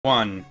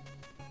One.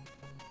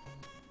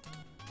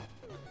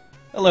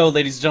 Hello,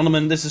 ladies and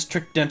gentlemen, this is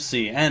Trick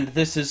Dempsey, and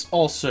this is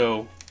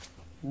also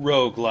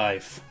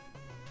RogueLife.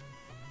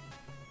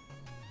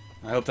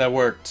 I hope that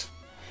worked.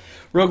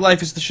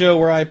 RogueLife is the show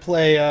where I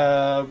play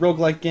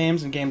roguelike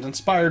games and games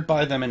inspired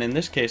by them, and in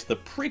this case, the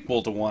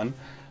prequel to one,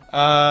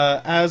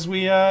 as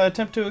we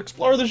attempt to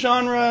explore the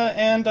genre,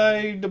 and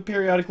I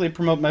periodically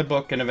promote my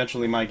book and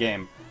eventually my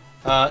game.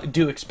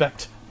 Do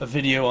expect a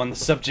video on the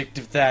subject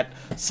of that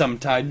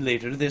sometime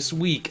later this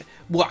week.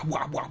 Today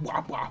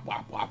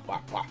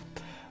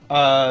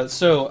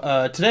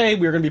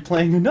we're going to be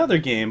playing another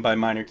game by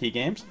Minor Key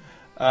Games.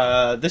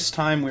 This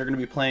time we're going to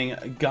be playing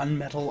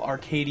Gunmetal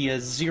Arcadia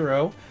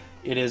Zero.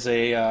 It is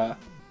a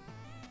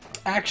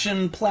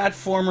action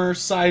platformer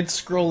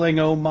side-scrolling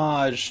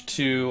homage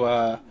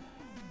to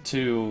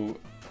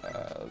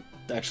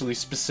actually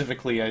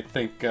specifically I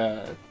think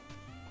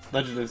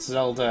Legend of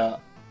Zelda.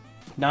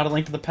 Not A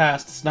Link to the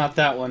Past, it's not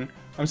that one.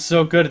 I'm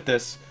so good at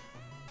this.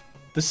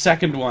 The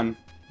second one,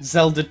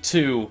 Zelda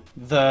 2,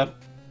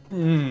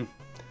 I'm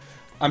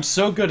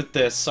so good at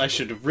this, I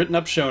should have written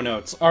up show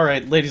notes.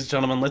 Alright, ladies and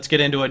gentlemen, let's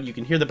get into it. You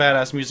can hear the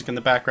badass music in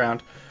the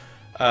background.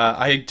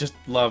 I just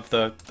love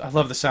the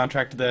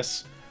soundtrack to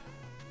this.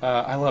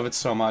 I love it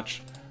so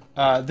much.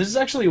 This is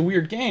actually a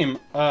weird game,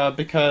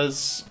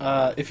 because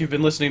if you've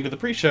been listening to the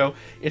pre-show,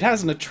 it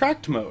has an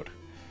attract mode.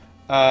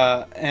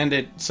 And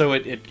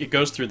it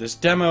goes through this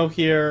demo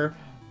here,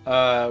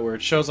 where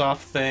it shows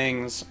off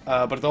things,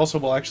 but it also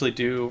will actually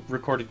do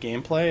recorded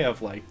gameplay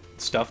of, like,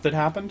 stuff that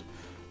happened.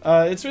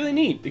 It's really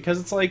neat, because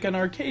it's like an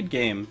arcade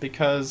game,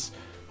 because,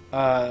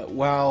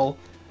 while,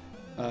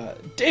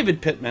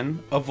 David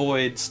Pittman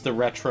avoids the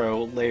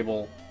retro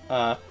label,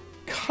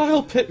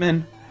 Kyle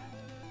Pittman,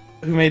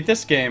 who made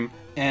this game,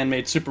 and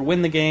made Super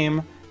Win the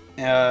game,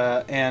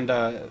 and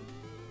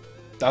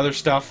other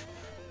stuff,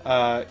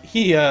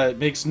 he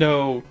makes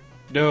no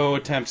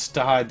attempts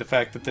to hide the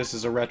fact that this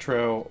is a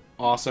retro,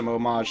 awesome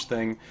homage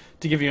thing.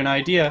 To give you an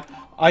idea,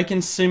 I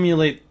can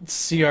simulate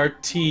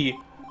CRT,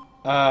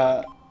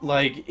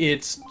 like,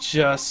 it's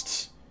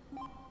just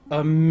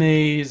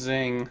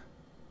amazing.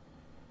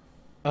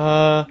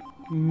 Amazing.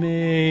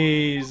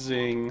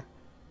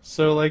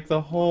 So, like,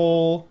 the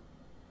whole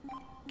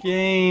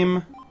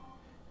game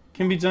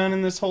can be done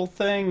in this whole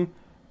thing.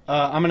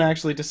 I'm going to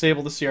actually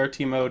disable the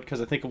CRT mode because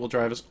I think it will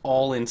drive us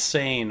all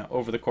insane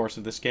over the course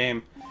of this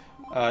game,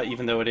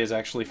 even though it is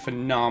actually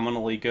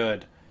phenomenally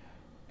good.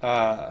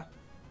 So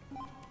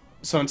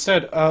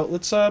instead,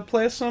 let's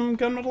play some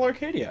Gunmetal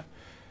Arcadia.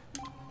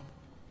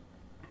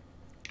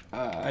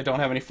 I don't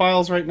have any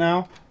files right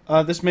now.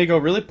 This may go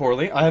really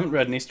poorly. I haven't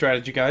read any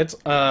strategy guides,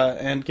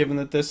 and given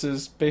that this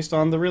is based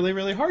on the really,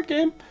 really hard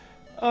game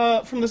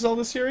from the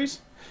Zelda series...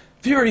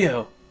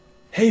 Virio!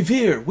 Hey,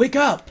 Vir, wake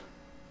up!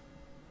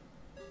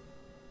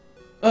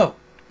 Oh,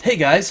 hey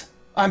guys,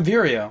 I'm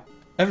Virio.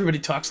 Everybody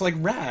talks like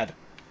rad.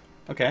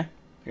 Okay,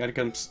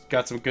 I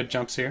got some good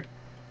jumps here.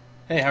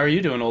 Hey, how are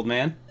you doing, old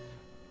man?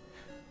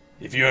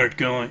 If you're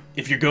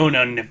going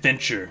on an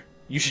adventure,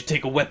 you should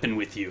take a weapon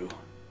with you.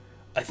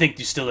 I think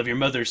you still have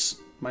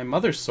my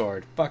mother's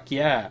sword. Fuck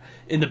yeah,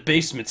 in the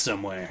basement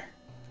somewhere.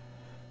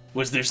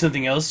 Was there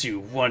something else you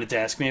wanted to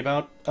ask me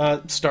about,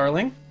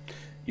 Starling?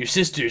 Your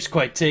sister's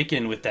quite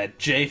taken with that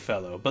J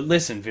fellow, but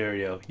listen,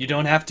 Virio, you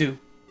don't have to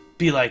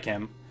be like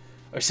him.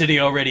 Our city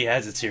already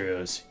has its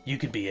heroes. You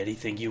could be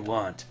anything you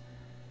want.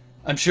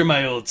 I'm sure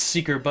my old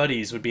seeker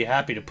buddies would be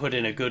happy to put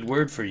in a good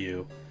word for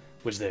you.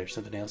 Was there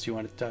something else you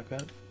wanted to talk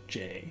about?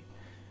 Jay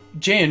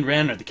and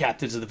Ren are the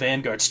captains of the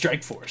Vanguard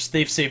Strike Force.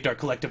 They've saved our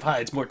collective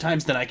hides more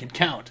times than I can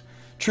count.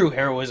 True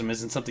heroism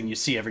isn't something you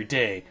see every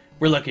day.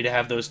 We're lucky to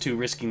have those two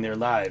risking their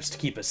lives to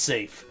keep us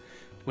safe.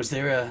 Was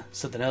there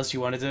something else you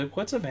wanted to...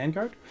 What's a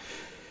Vanguard?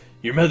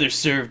 Your mother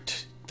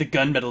served the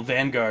Gunmetal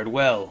Vanguard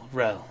well,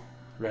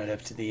 right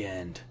up to the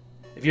end.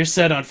 If you're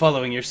set on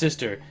following your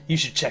sister, you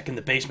should check in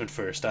the basement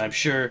first. I'm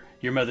sure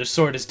your mother's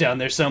sword is down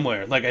there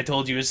somewhere, like I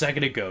told you a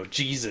second ago.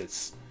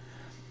 Jesus.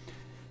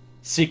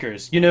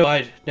 Seekers. You know,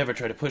 I'd never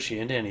try to push you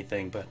into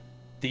anything, but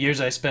the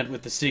years I spent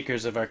with the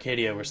Seekers of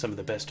Arcadia were some of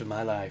the best of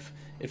my life.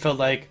 It felt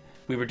like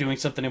we were doing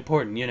something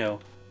important, you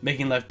know,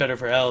 making life better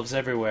for elves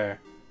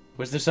everywhere.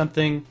 Was there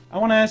something... I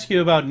want to ask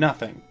you about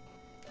nothing.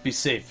 Be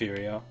safe,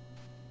 Virio.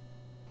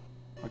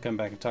 I'll come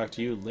back and talk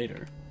to you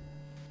later.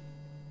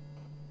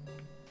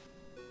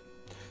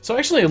 So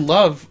actually I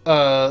love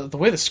the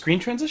way the screen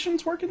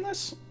transitions work in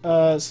this.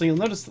 So you'll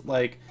notice that,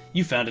 like,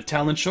 you found a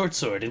Talon short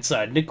sword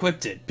inside and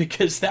equipped it,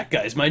 because that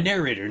guy's my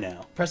narrator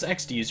now. Press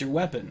X to use your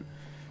weapon.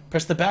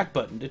 Press the back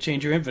button to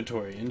change your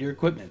inventory and your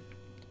equipment.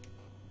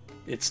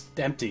 It's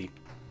empty.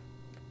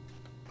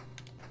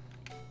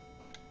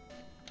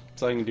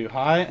 So I can do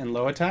high and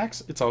low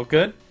attacks. It's all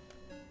good.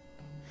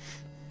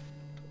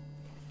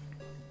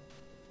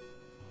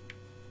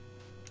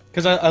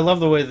 Because I love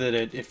the way that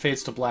it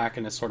fades to black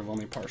and is sort of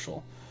only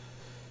partial.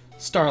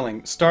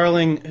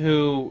 Starling,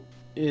 who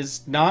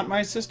is not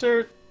my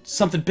sister.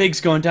 Something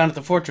big's going down at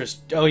the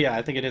fortress. Oh yeah,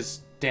 I think it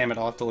is. Damn it,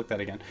 I'll have to look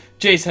that again.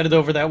 Jay's headed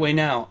over that way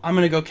now. I'm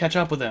gonna go catch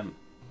up with him.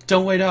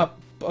 Don't wait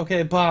up.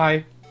 Okay,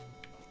 bye.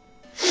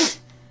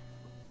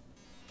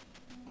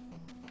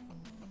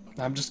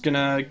 I'm just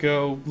gonna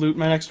go loot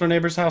my next door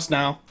neighbor's house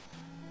now.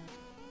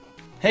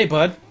 Hey,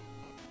 bud.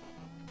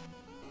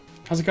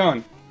 How's it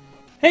going?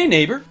 Hey,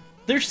 neighbor.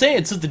 They're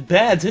saying something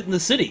bad's hitting the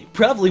city.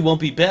 Probably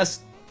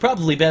best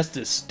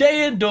to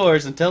stay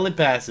indoors until it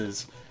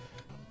passes.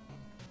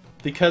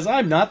 Because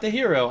I'm not the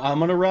hero. I'm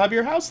gonna rob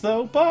your house,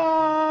 though.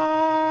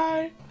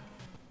 Bye!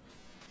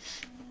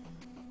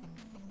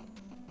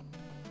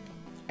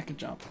 I can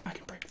jump. I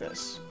can break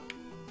this.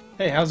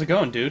 Hey, how's it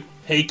going, dude?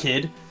 Hey,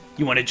 kid.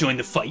 You want to join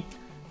the fight?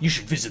 You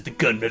should visit the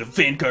Gunmetal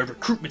Vanguard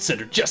Recruitment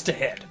Center just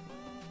ahead.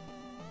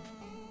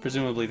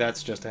 Presumably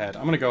that's just ahead.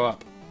 I'm gonna go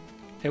up.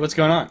 Hey, what's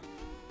going on?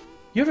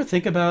 You ever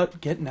think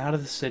about getting out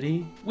of the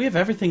city? We have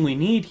everything we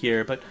need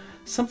here, but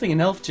something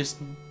an elf just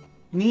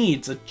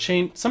needs a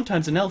change.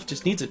 Sometimes an elf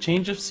just needs a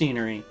change of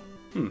scenery.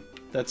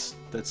 That's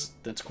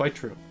quite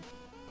true.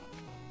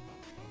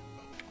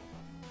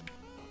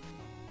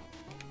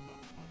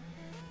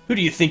 Who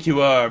do you think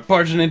you are,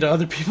 barging into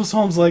other people's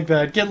homes like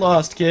that? Get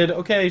lost, kid.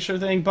 Okay, sure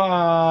thing.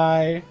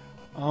 Bye.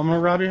 I'm gonna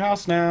rob your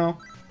house now.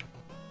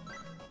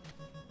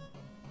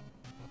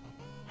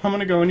 I'm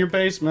gonna go in your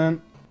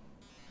basement.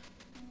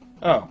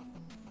 Oh.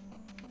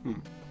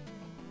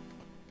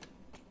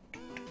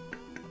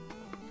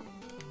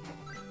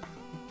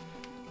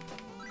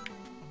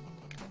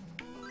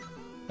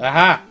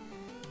 Aha!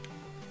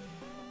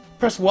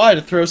 Press Y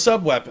to throw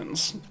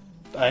sub-weapons.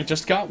 I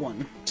just got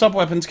one.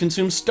 Sub-weapons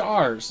consume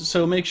stars,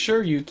 so make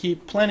sure you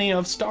keep plenty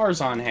of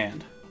stars on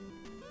hand.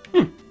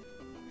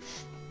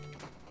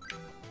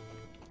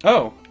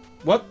 Oh.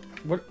 What?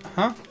 What?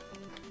 Huh?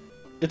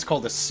 It's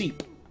called a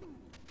seep.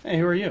 Hey,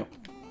 who are you?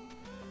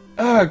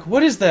 Ugh,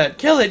 what is that?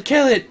 Kill it!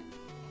 Kill it!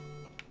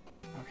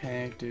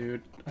 Okay,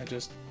 dude. I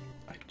just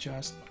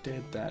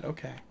did that.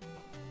 Okay.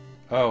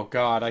 Oh,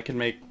 God. I can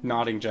make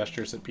nodding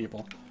gestures at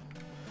people.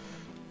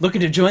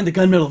 Looking to join the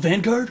Gunmetal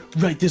Vanguard?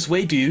 Right this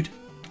way, dude.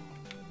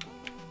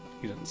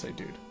 He doesn't say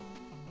dude.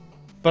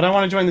 But I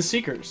want to join the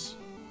Seekers.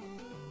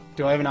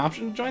 Do I have an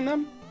option to join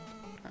them?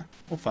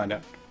 We'll find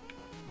out.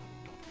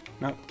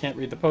 Nope, can't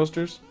read the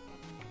posters.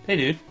 Hey,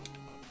 dude.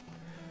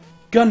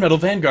 Gunmetal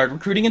Vanguard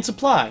recruiting and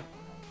supply.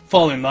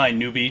 Fall in line,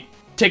 newbie.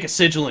 Take a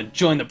sigil and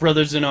join the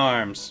Brothers in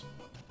Arms.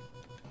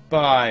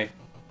 Bye.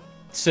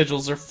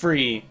 Sigils are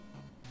free.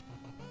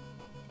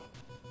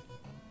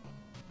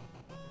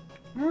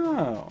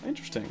 Oh,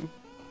 interesting.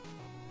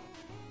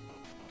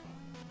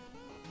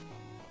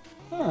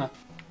 Huh.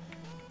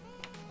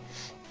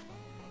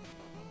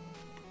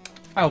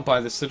 I'll buy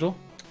the sigil.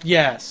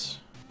 Yes.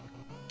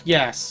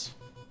 Yes.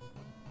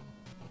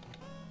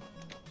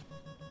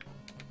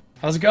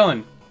 How's it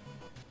going?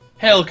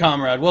 Hail,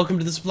 comrade. Welcome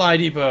to the supply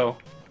depot.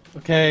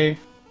 Okay.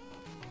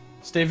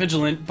 Stay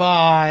vigilant.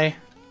 Bye.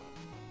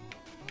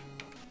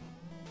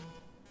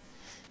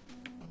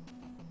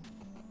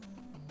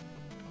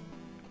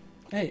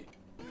 Hey,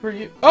 who are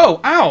you?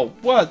 Oh, ow!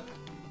 What?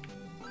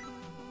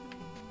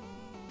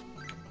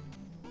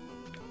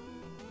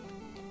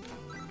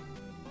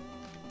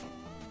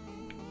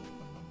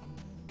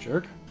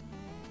 Jerk.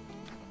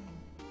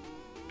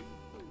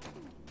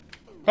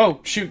 Oh,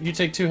 shoot, you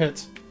take 2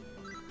 hits.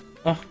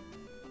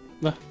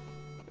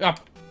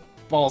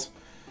 Balls.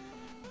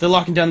 They're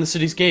locking down the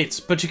city's gates,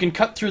 but you can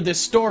cut through this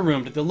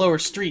storeroom to the lower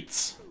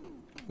streets.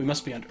 We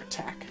must be under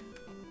attack.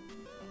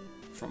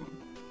 From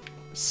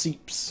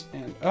seeps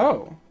and...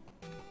 Oh!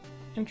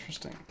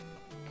 Interesting.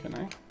 Can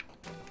I?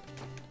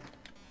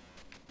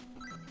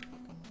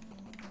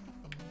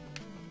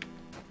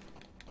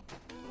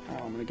 Oh,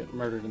 I'm gonna get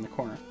murdered in the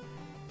corner.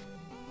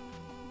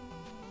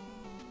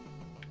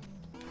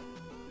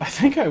 I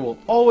think I will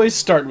always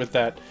start with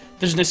that.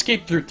 There's an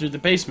escape route through the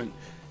basement.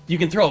 You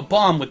can throw a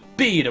bomb with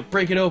B to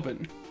break it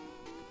open.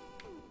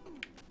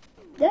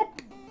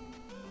 Whoop.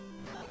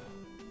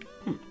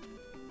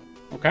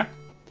 Okay.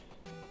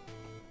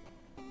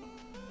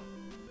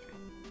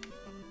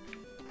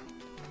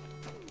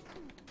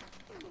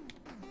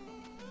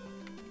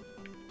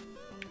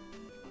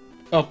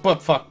 Oh,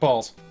 but fuck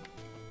balls.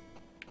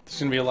 There's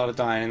gonna be a lot of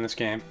dying in this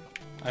game.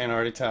 I can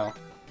already tell.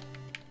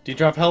 Do you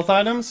drop health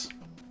items?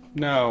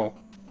 No.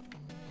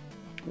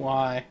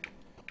 Why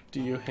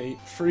do you hate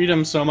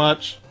freedom so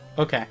much?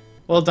 Okay.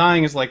 Well,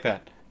 dying is like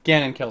that.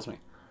 Ganon kills me.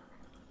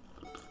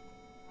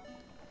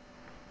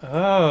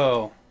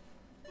 Oh.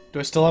 Do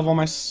I still have all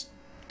my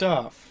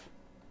stuff?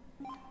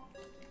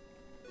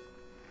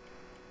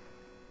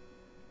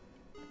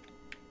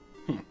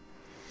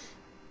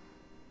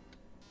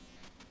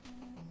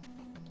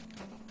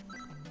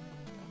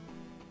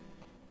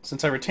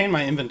 Since I retain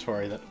my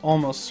inventory, that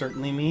almost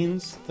certainly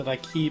means that I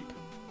keep...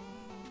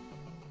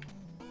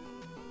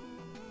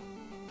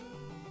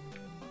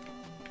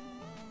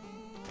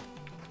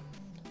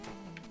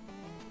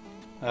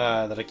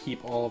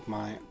 all of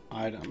my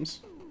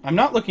items. I'm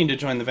not looking to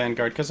join the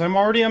Vanguard because I'm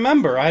already a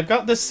member. I've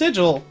got the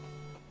sigil.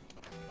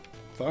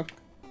 Fuck.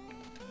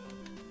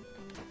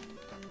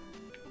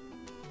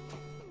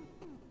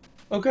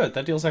 Oh good,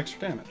 that deals extra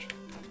damage.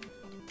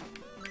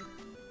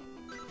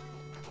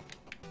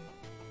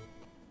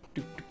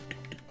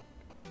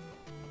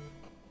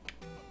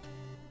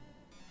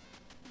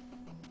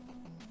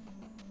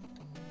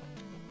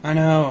 I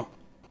know.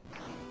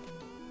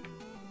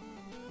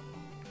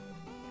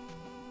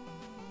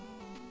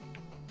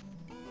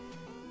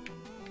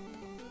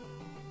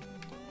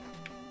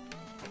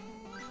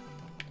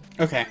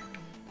 Okay.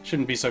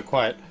 Shouldn't be so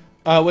quiet.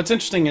 What's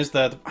interesting is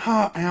that...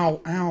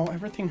 ow, ow,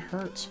 everything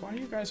hurts. Why do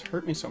you guys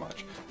hurt me so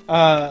much?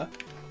 Part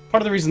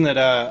of the reason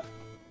that,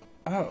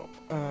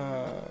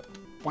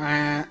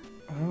 wah.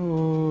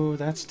 Oh,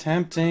 that's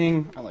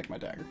tempting. I like my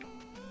dagger.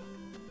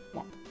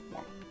 Womp,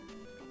 womp.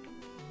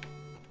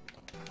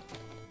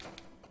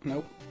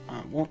 Nope.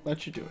 I won't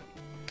let you do it.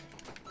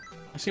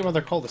 I see why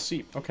they're called a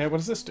seep. Okay, what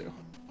does this do?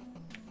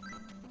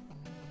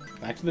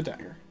 Back to the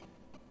dagger.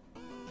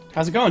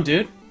 How's it going,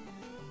 dude?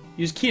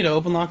 Use key to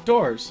open locked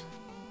doors.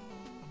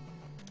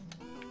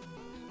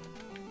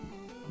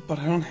 But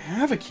I don't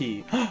have a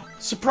key.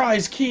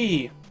 Surprise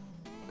key!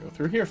 Go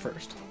through here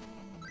first.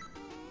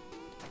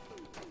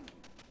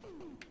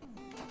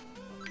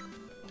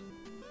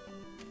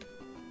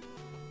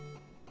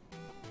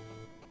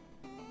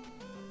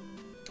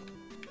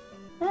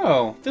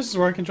 Oh, this is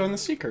where I can join the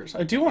Seekers.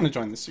 I do want to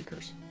join the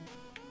Seekers.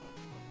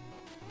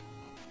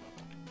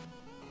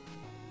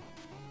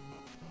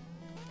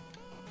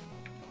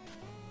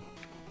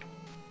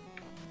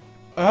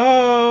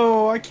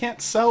 Oh, I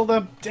can't sell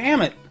the...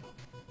 Damn it!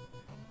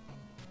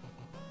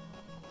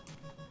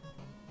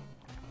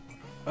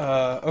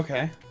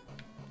 Okay.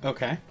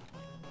 Okay.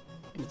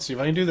 Let's see if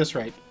I can do this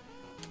right.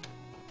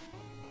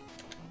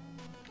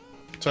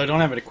 So I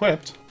don't have it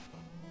equipped.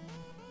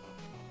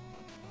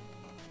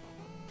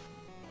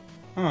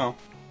 Oh.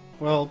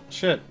 Well,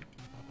 shit.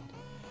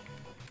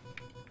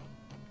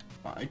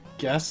 I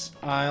guess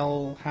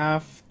I'll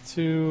have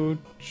to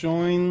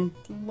join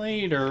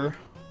later.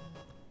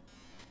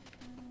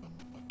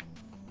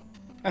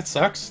 That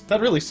sucks.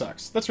 That really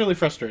sucks. That's really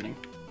frustrating,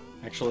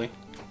 actually.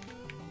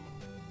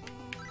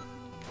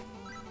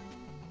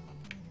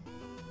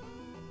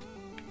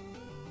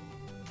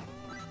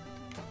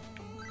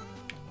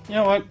 You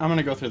know what? I'm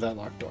gonna go through that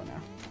locked door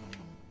now.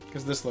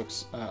 Because this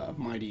looks,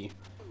 mighty,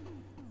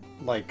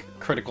 like,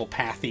 critical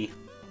pathy.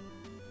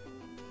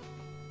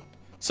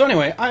 So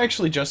anyway, I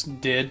actually just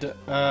did,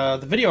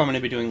 the video I'm gonna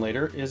be doing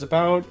later is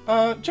about,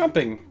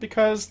 jumping.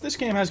 Because this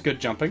game has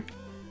good jumping.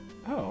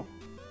 Oh.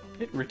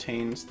 It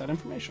retains that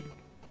information.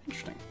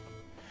 Interesting.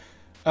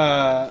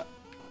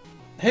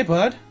 Hey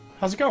bud,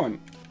 how's it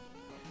going?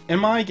 In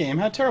my game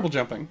had terrible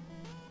jumping.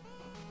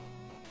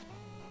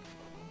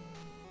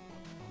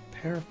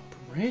 Pair of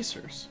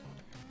bracers.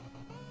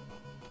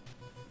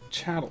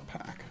 Chattel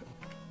pack.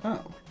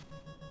 Oh.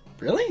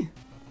 Really?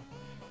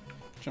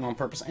 General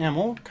purpose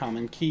ammo,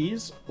 common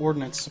keys,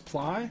 ordnance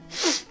supply.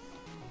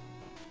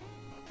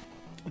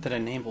 That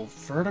enable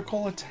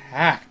vertical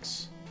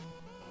attacks.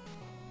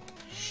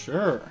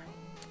 Sure.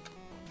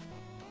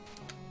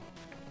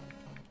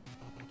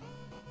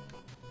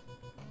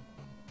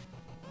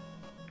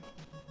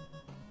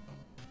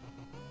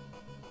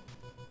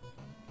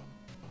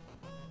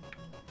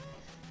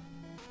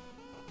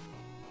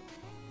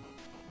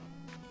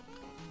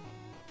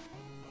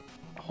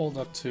 Hold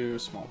up to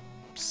small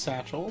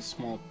satchel,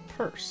 small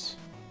purse.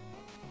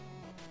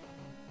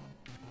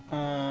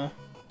 I'm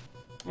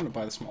gonna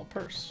buy the small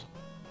purse.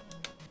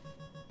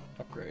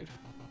 Upgrade.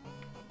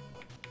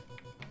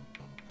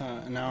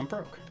 And now I'm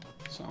broke,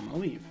 so I'm gonna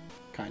leave.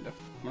 Kind of.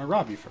 I'm gonna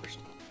rob you first.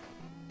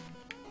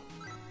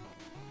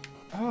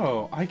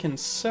 Oh, I can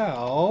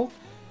sell.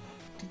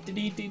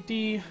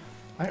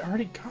 I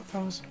already got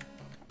those.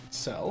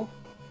 Sell.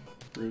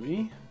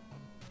 Ruby.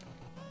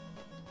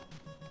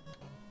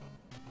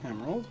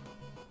 Emerald.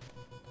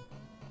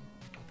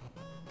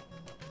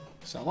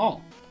 Sell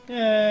all.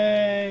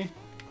 Yay!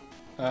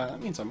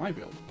 That means I might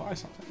be able to buy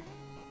something.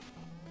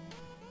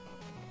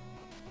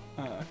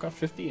 I've got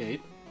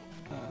 58.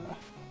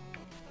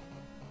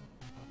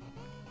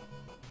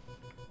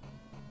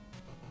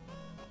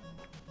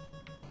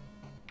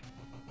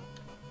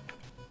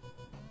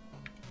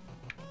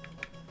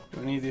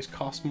 Do any of these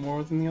cost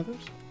more than the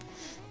others?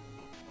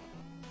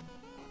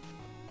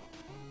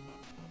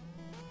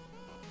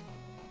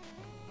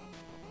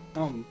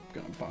 I'm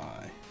gonna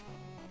buy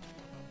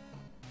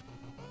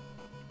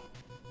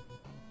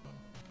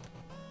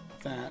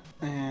that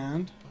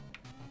and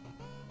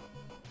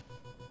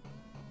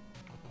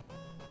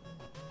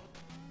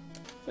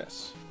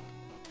this.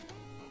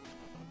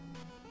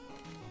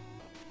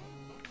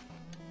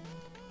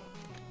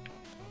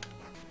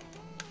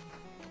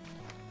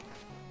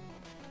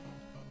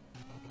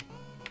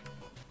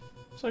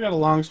 So I got a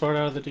long sword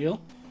out of the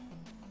deal.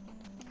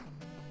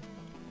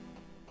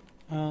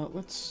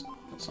 That's not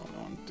what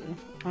I wanted to do.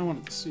 I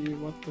wanted to see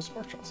what the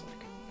spark shot's like.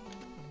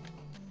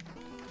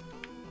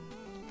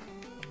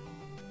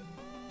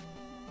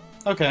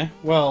 Okay,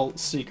 well,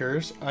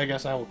 Seekers, I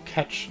guess I will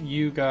catch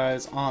you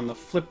guys on the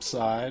flip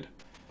side.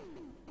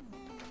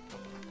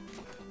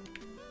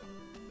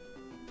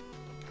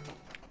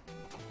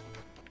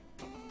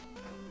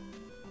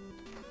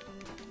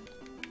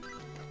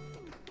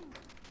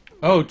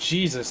 Oh,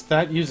 Jesus,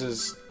 that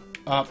uses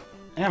up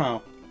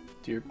ammo.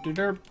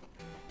 Derp.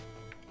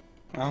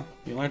 Well,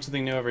 you learn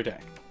something new every day.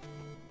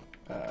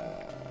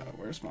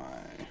 Where's my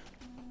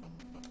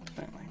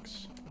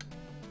phalanx?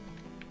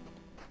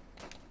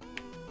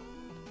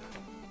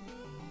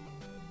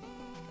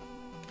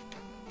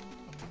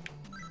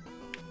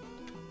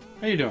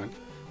 How you doing?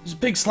 There's a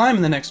big slime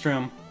in the next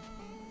room.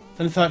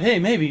 Then I thought, hey,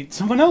 maybe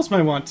someone else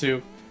might want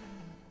to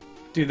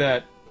do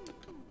that.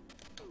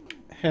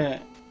 Heh.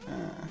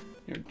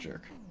 You're a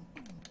jerk.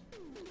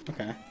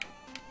 Okay.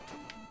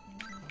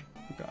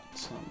 We've got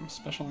some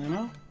special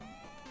ammo.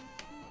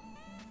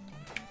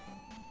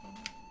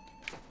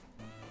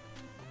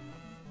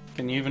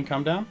 Can you even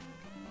come down?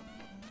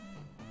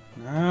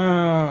 No,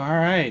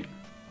 alright.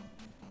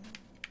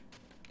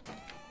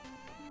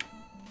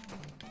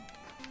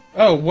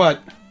 Oh,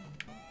 what?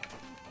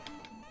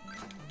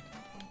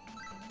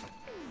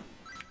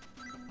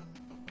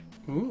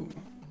 Ooh.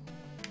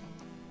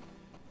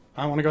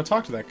 I want to go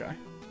talk to that guy.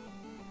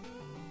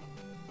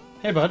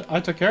 Hey, bud, I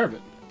took care of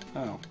it.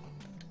 Oh.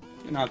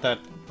 You're not that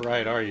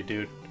bright, are you,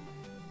 dude?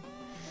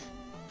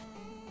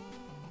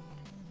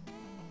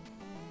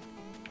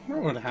 I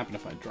wonder what would happen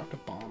if I dropped a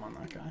bomb on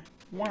that guy.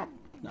 Womp.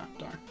 Nah,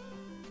 darn.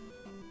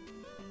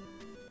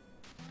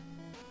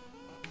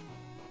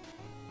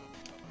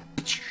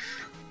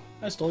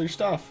 I stole your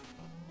stuff.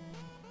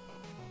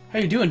 How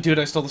you doing, dude?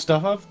 I stole the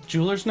stuff of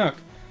Jeweler's Nook.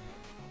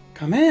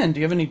 Come in. Do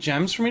you have any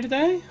gems for me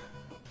today?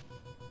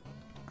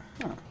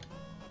 Huh.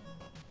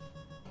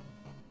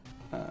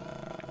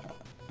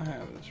 I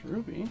have this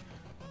ruby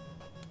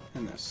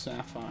and this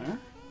sapphire,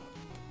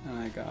 and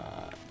I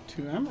got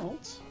 2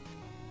 emeralds.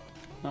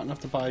 Not enough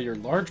to buy your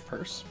large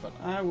purse, but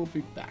I will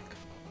be back.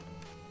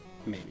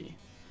 Maybe.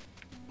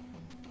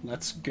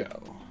 Let's go.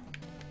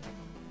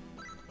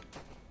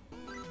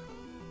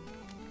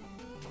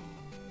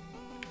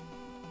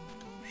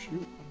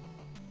 Shoot.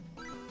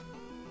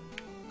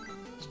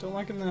 Still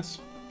liking this.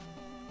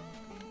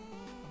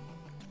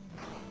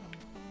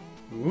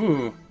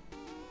 Ooh.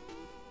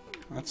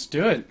 Let's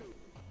do it.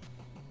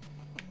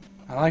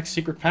 I like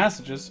secret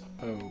passages.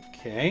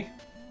 Okay.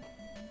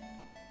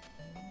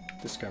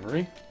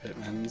 Discovery.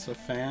 Pittman's a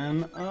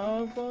fan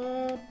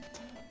of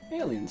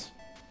aliens.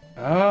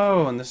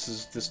 Oh, and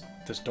this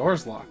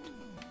door's locked.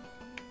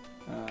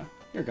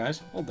 Here,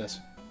 guys, hold this.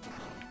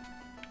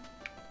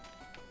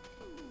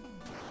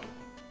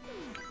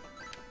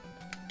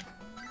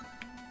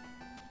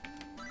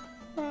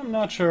 I'm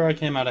not sure I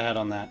came out ahead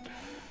on that.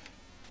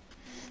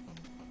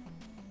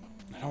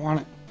 I don't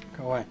want it.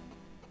 Go away.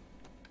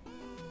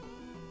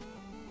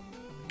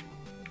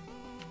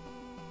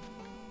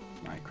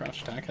 My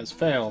crouch attack has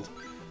failed.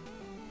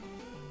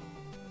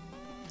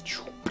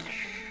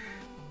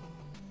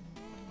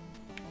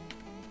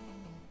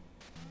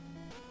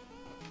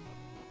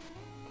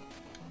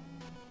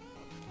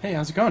 Hey,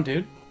 how's it going,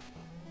 dude?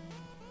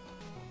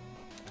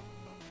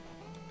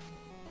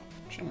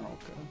 General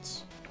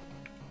goods.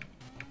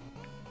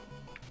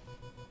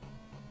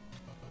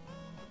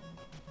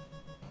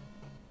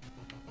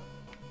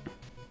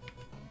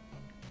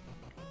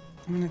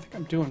 I mean, I think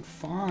I'm doing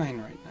fine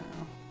right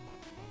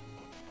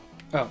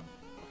now. Oh.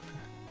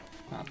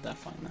 Not that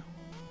fine, though.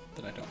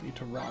 That I don't need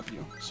to rob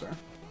you, sir.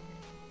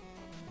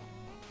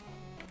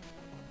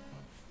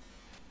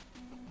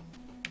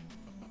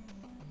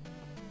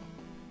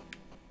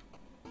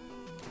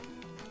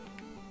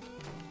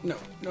 No,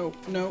 no,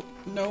 no,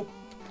 no,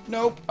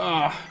 nope.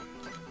 Ah.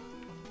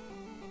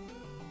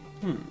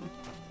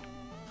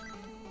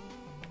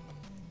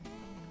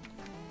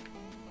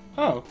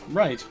 Oh,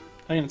 right.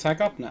 I can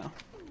attack up now.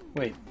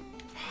 Wait.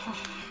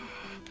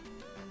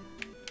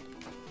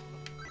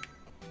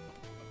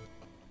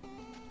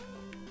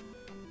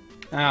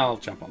 I'll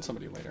jump on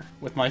somebody later.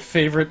 With my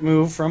favorite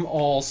move from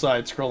all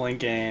side-scrolling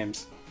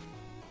games.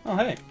 Oh,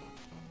 hey.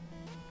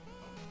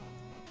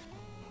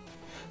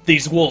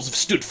 These walls have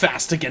stood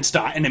fast against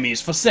our enemies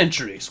for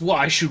centuries.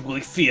 Why should we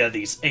fear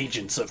these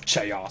agents of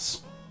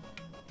chaos?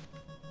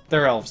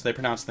 They're elves. They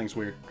pronounce things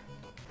weird.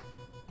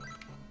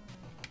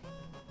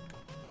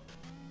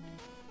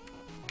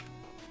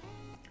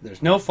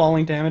 There's no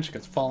falling damage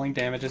because falling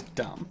damage is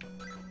dumb.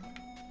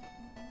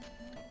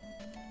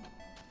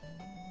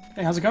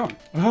 Hey, how's it going?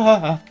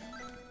 Alright.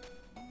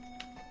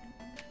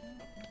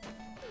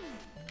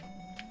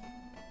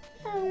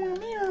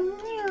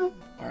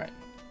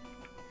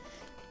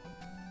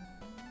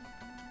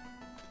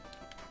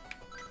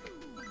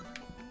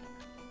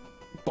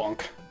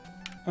 Bonk.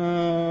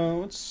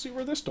 Let's see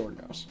where this door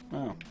goes.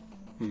 Oh.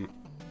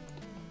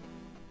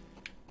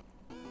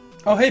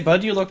 Oh, hey,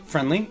 bud, you look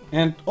friendly.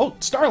 And, oh,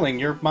 Starling,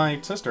 you're my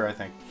sister, I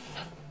think.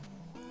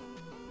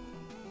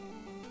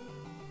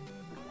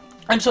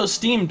 I'm so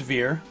steamed,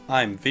 Veer.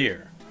 I'm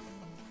Veer.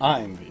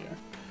 I'm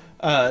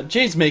Veer.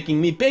 Jay's making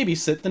me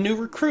babysit the new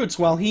recruits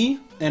while he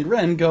and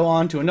Ren go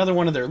on to another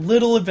one of their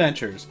little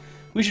adventures.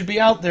 We should be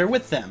out there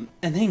with them,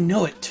 and they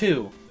know it,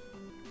 too.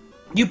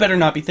 You better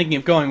not be thinking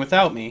of going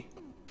without me.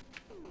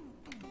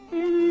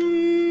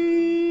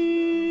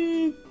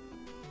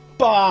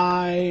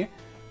 Bye.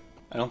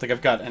 I don't think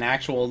I've got an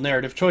actual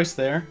narrative choice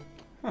there.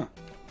 Huh.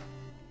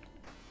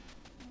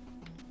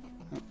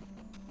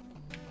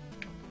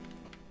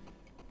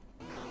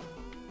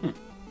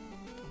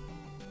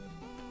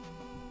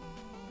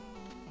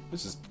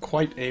 This is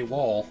quite a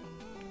wall.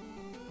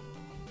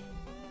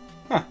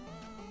 Huh.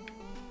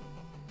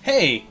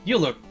 Hey, you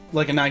look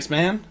like a nice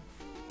man.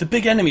 The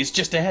big enemy's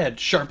just ahead.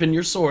 Sharpen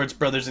your swords,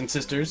 brothers and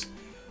sisters.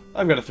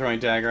 I've got a throwing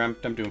dagger. I'm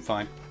doing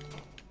fine.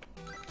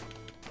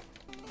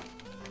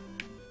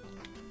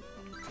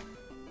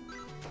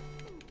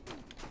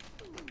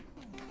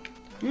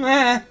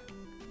 Nah,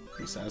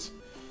 he says.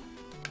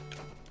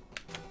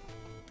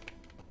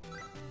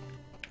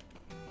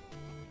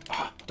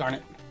 Ah, darn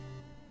it.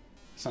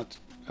 It's not...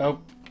 Oh.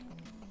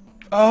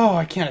 Oh,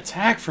 I can't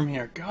attack from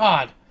here.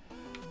 God.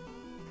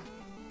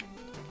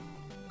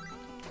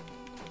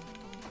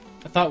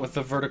 I thought with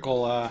the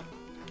vertical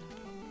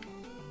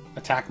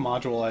attack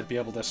module I'd be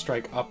able to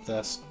strike up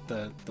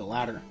the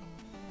ladder.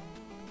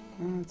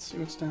 Let's see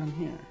what's down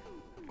here.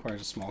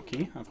 Requires a small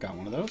key. I've got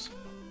one of those.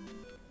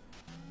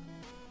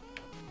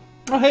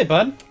 Oh, hey,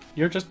 bud.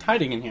 You're just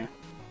hiding in here.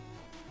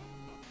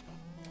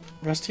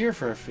 Rest here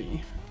for a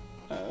fee.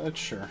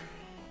 Sure.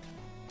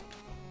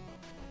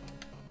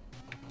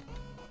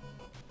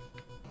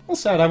 Well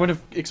said. I would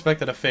have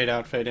expected a fade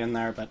out, fade in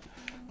there, but,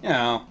 you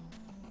know,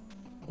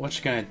 what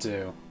you gonna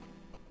do?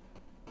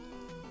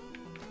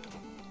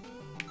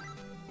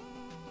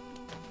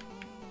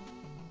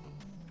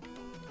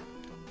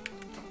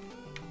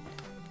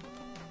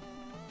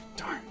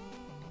 Darn.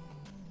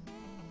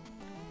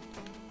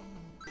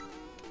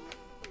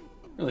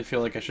 Really feel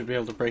like I should be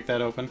able to break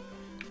that open.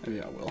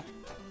 Maybe I will.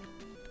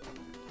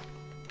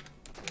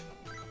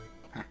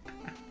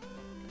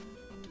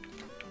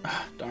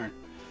 Ah, darn.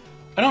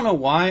 I don't know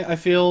why I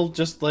feel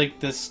just like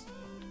this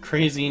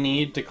crazy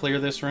need to clear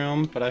this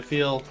room, but I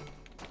feel...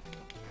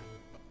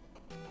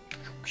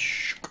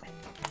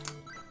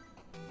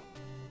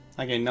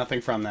 I gain nothing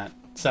from that.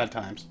 Sad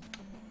times.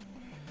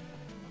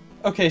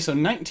 Okay, so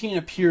 19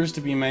 appears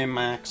to be my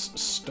max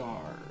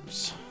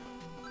stars.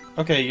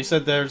 Okay, you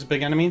said there's a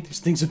big enemy? These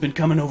things have been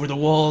coming over the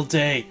wall all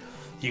day.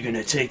 You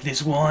gonna take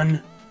this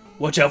one?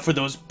 Watch out for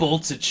those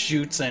bolts it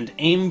shoots and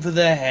aim for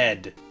the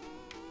head.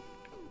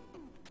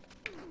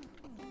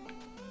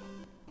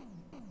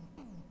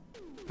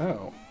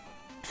 Oh.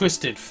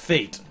 Twisted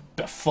fate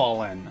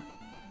befallen.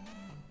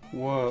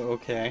 Whoa,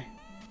 okay.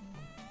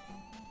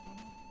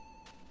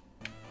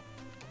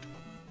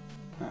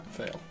 Ah,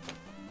 fail.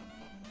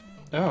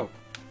 Oh.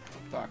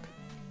 Fuck.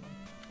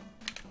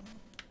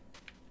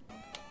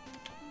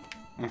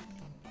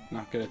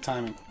 Not good at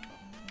timing.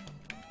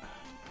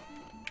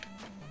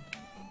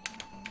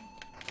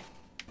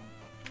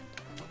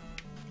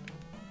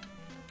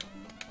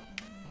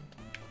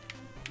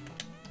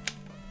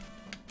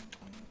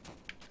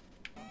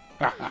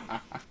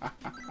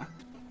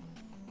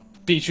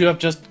 Beat you up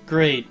just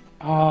great.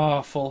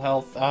 Ah, full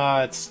health.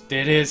 Ah, it's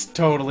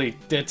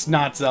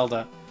not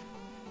Zelda.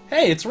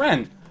 Hey, it's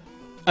Ren.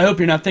 I hope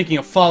you're not thinking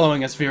of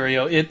following us,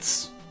 Virio.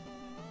 It's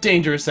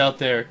dangerous out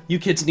there. You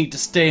kids need to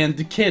stay in...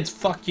 The kids,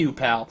 fuck you,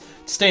 pal.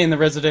 Stay in the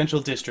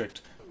residential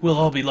district. We'll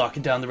all be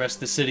locking down the rest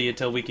of the city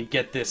until we can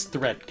get this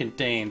threat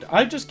contained.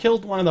 I just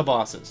killed one of the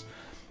bosses.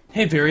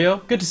 Hey, Virio.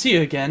 Good to see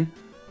you again.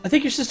 I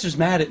think your sister's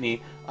mad at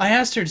me. I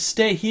asked her to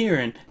stay here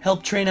and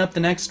help train up the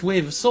next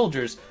wave of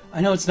soldiers.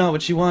 I know it's not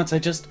what she wants. I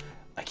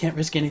can't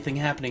risk anything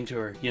happening to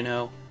her, you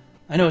know?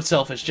 I know it's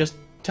selfish. Just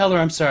tell her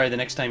I'm sorry the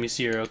next time you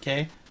see her,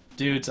 okay?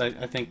 Dudes, I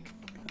think...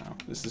 Oh,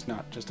 this is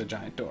not just a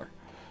giant door.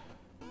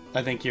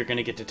 I think you're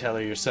gonna get to tell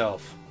her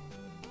yourself.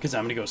 Because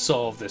I'm gonna go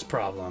solve this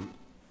problem.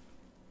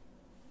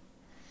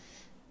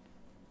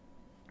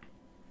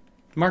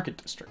 Market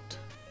District.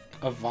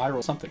 A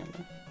viral something in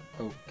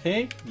there.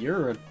 Okay,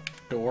 you're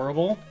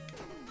adorable.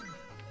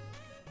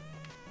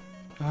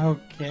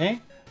 Okay.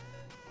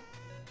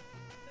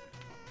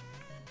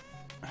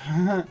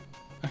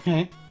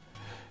 Okay.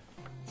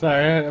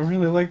 Sorry, I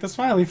really like the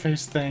smiley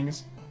face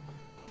things.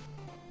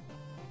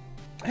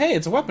 Hey,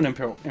 it's a weapon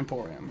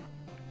emporium.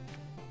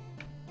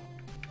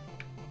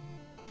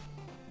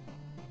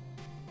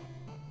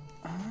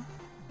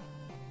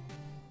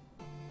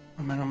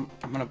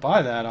 I'm gonna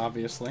buy that,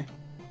 obviously.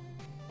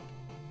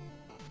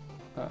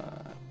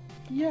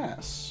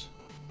 Yes.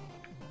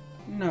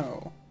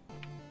 No.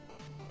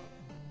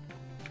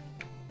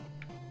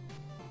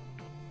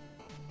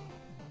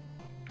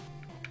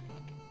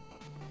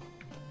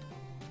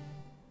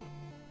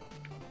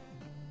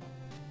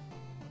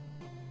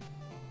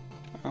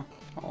 Oh,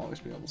 I'll always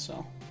be able to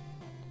sell.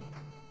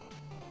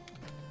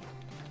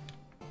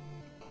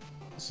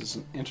 This is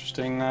an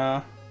interesting,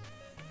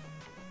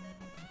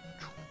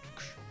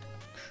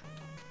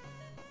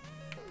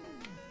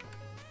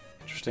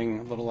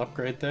 interesting little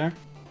upgrade there.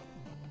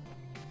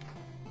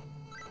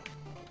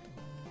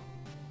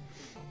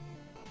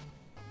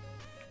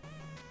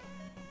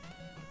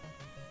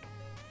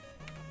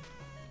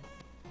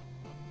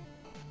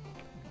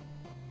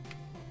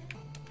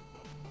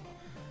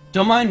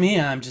 Don't mind me,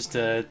 I'm just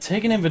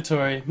taking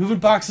inventory, moving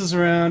boxes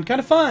around. Kind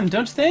of fun,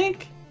 don't you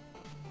think?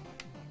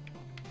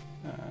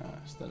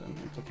 Is that an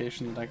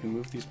implication that I can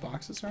move these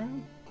boxes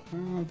around? I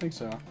don't think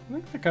so. I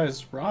think that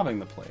guy's robbing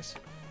the place.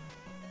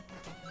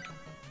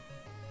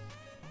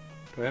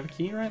 Do I have a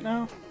key right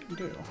now? I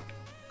do.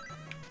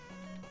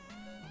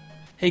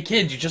 Hey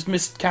kid, you just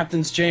missed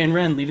Captains Jay and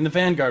Ren leading the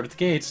vanguard with the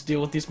gates to deal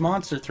with this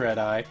monster threat.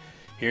 I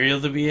hear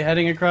you'll be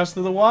heading across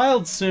to the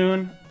wilds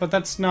soon. But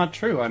that's not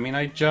true. I mean,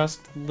 I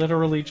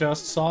literally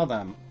just saw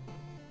them.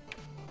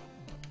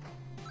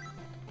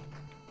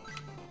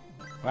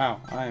 Wow,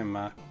 I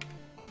am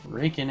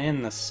raking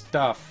in the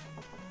stuff.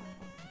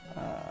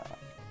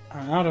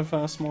 I'm out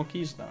of small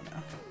keys though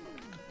now.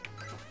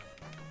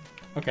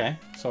 Okay,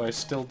 so I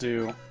still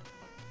do...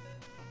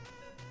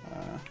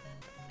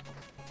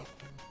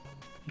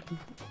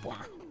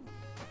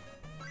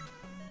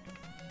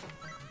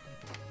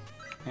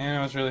 And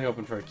I was really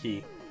hoping for a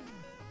key.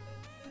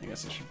 I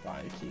guess I should buy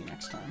a key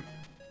next time.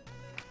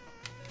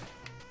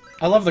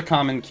 I love the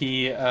common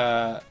key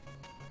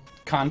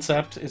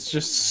concept. It's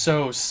just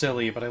so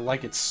silly, but I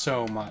like it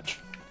so much.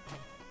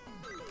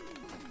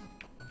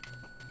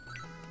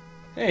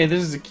 Hey,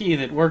 this is a key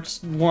that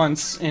works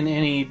once in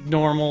any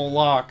normal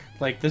lock.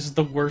 Like, this is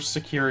the worst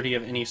security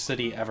of any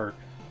city ever.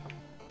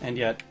 And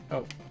yet...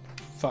 Oh,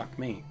 fuck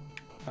me.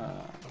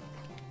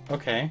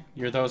 Okay,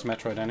 you're those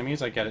Metroid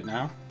enemies, I get it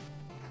now.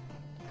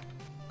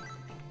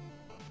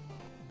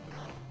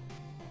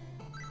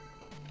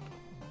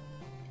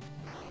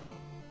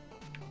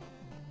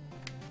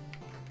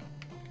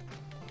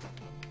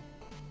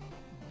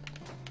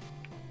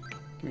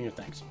 Give me your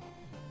thanks.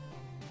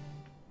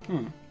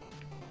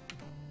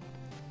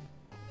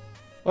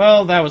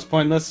 Well, that was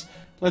pointless.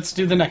 Let's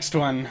do the next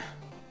one.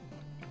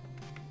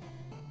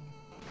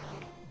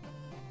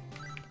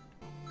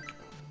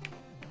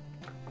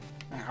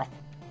 Ow.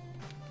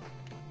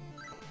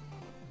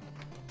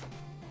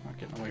 Not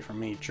getting away from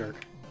me, jerk.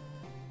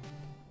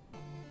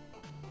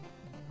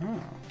 Oh.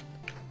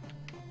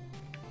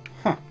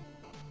 Huh.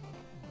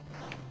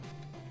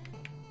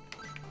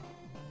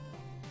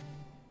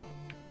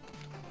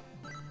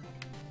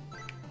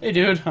 Hey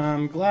dude,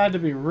 I'm glad to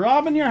be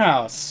robbing your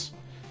house.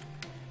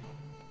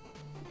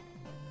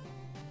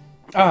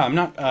 I'm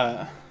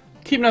not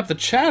keeping up the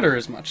chatter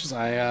as much as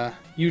I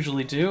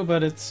usually do,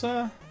 but it's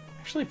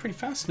actually pretty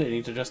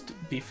fascinating to just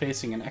be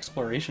facing an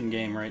exploration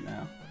game right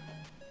now.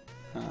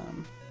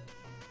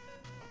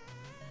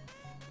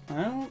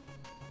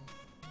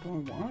 Do I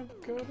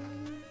want to go there?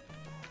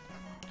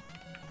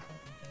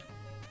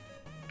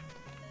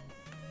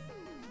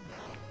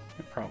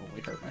 I'd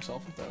probably hurt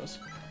myself with those.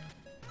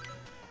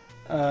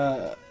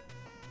 Yeah,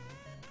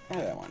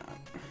 why not?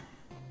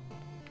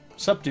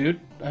 Sup, dude?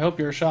 I hope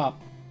you're a shop.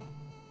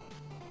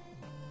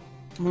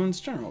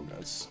 Moon's general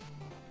goods.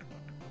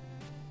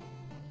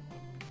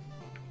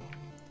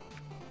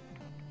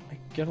 I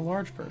get a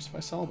large purse if I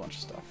sell a bunch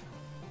of stuff.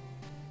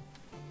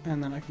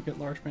 And then I can get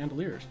large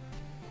bandoliers.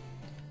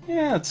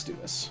 Yeah, let's do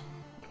this.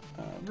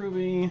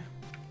 Ruby.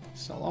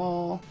 Sell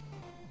all.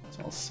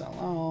 Sell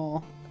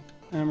all.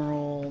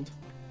 Emerald.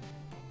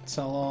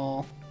 Sell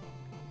all.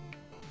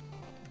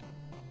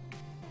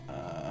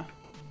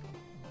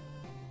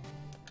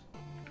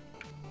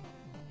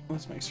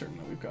 Let's make certain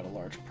that we've got a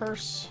large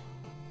purse.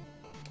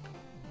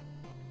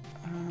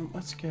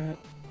 Let's get...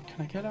 Can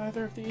I get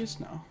either of these?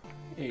 No.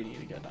 80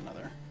 to get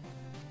another.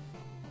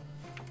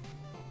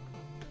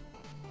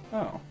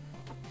 Oh.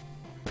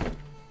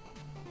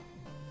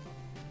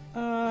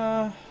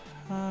 No.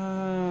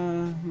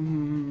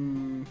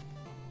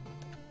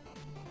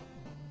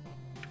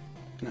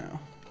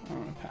 I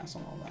want to pass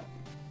on all that.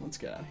 Let's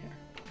get out of here.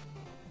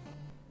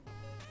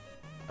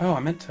 Oh, I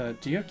meant to...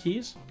 Do you have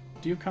keys?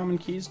 Do you have common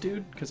keys,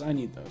 dude? Because I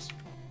need those.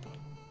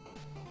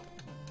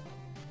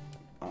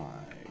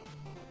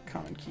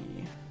 Common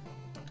key.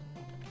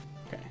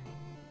 Okay.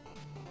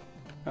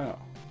 Oh.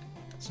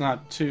 It's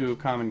not two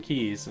common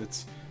keys,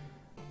 it's...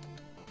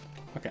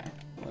 Okay,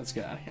 let's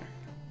get out of here.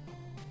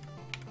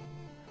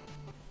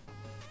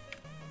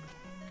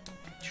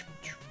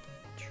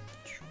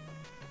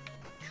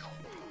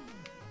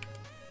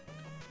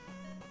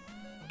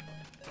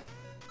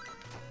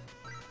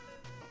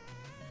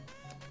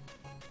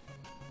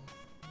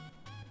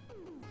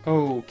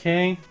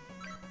 Okay.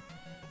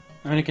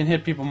 I mean, it can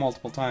hit people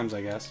multiple times,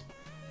 I guess.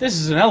 This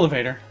is an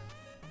elevator.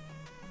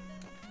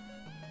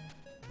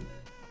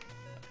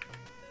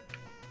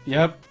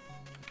 Yep.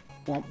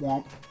 Womp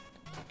womp.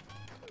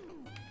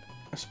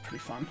 That's pretty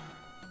fun.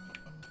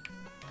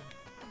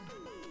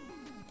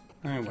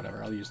 I mean,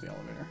 whatever. I'll use the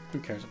elevator.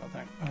 Who cares about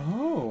that?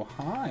 Oh,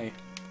 hi.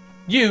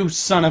 You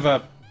son of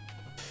a...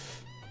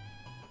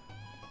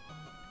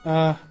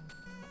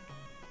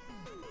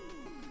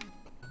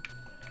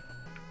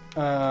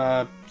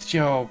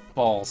 Yo,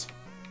 balls.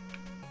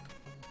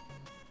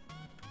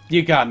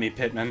 You got me,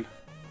 Pittman.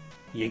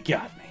 You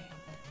got me.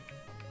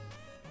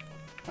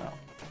 Oh.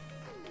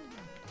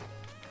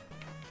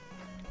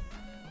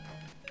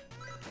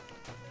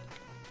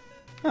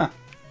 Huh.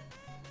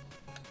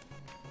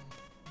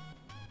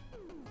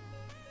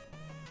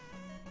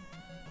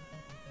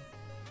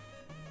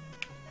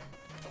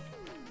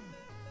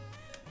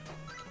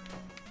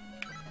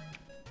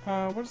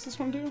 What does this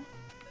one do?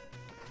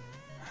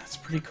 That's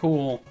pretty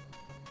cool.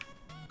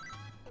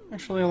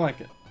 Actually, I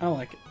like it. I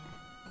like it.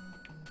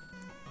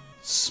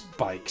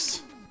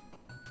 Spikes.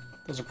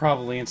 Those are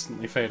probably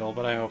instantly fatal,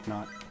 but I hope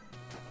not.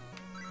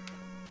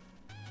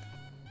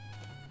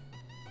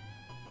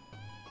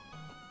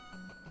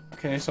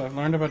 Okay, so I've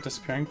learned about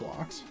disappearing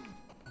blocks.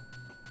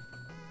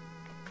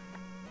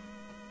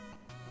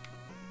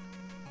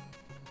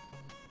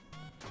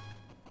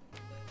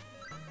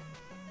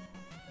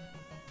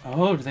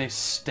 Oh, do they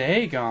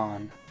stay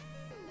gone?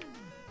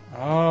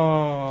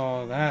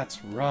 Oh,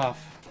 that's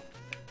rough.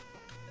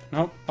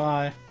 Nope,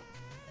 bye.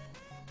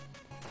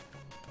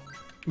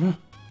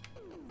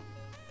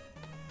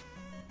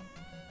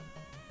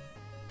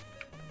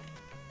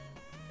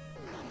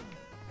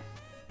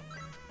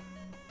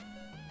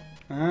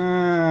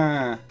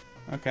 Ah,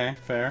 okay,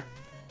 fair.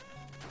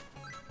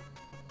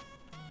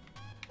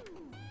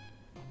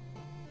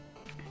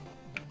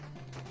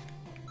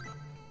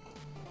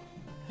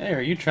 Hey,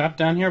 are you trapped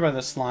down here by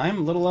the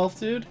slime, little elf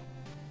dude?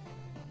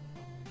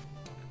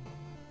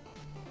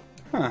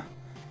 Huh.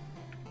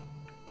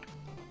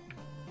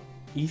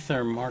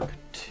 Ether Mark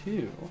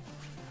II.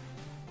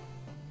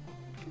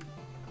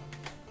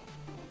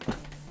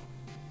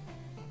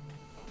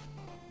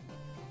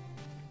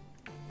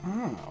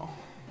 Oh.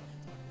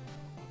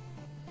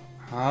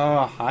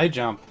 Oh, high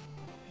jump.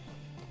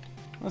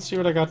 Let's see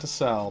what I got to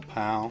sell,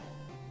 pal.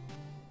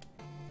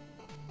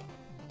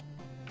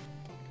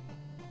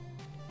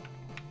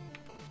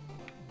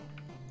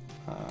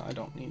 I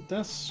don't need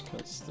this,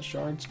 because the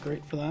shard's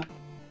great for that.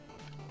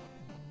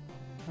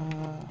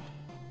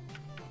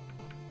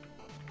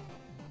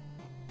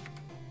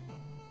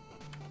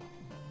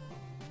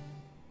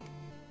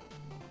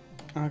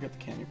 I'll get the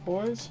candy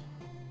poise.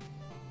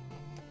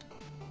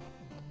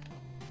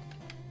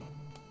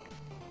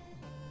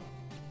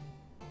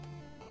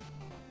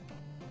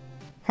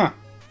 Huh.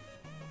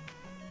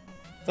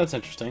 That's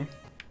interesting.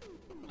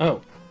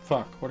 Oh,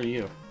 fuck, what are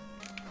you?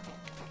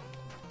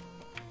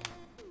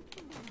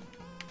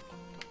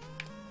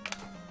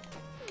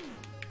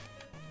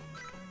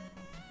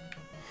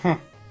 Huh.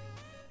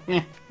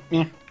 Yeah,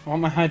 yeah. I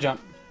want my high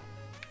jump.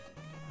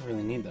 I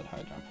really need that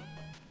high jump.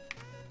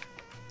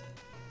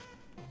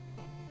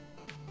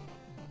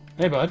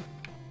 Hey, bud.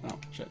 Oh,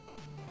 shit.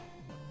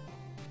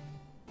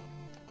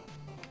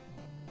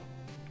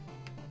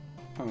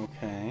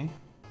 Okay.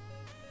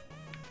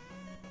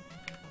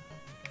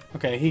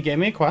 Okay, he gave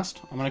me a quest.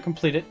 I'm gonna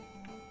complete it.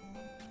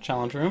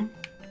 Challenge room.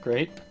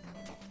 Great.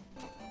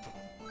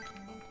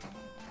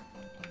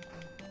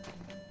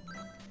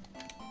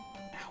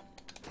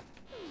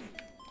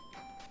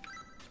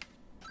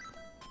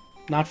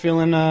 Not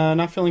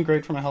feeling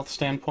great from a health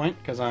standpoint,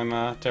 because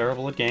I'm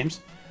terrible at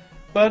games.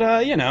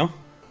 But, you know.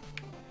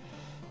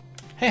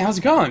 Hey, how's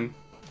it going?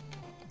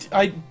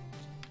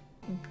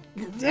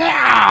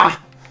 Ah!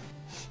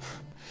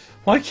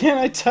 Why can't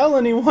I tell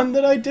anyone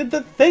that I did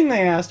the thing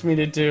they asked me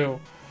to do?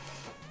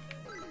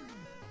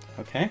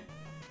 Okay.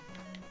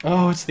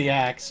 Oh, it's the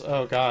axe.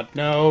 Oh, God.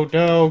 No,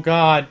 no,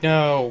 God,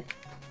 no.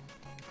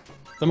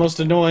 The most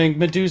annoying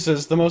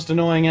Medusa's the most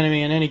annoying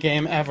enemy in any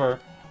game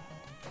ever.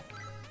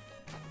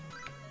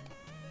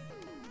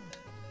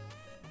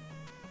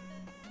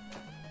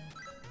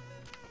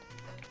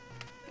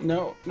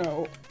 No,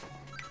 no.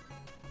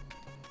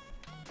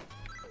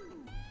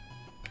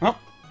 Oh.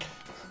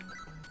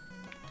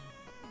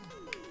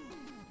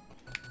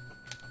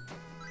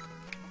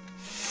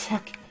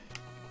 Fuck.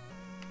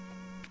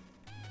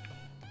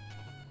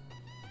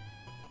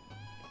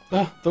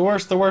 The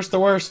worst, the worst, the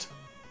worst.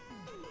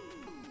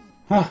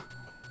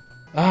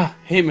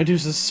 Hate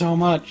Medusas so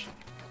much.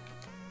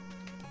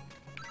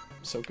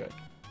 So good.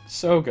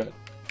 So good.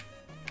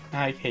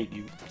 I hate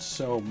you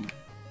so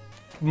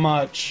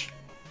much.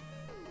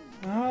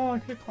 Oh, I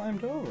could have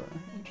climbed over.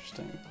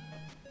 Interesting.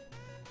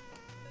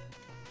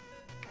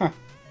 Huh.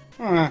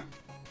 I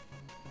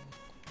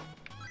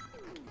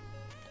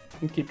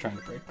can keep trying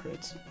to break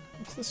crits.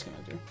 What's this gonna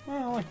do?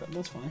 Oh, I like that.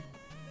 That's fine.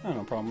 I have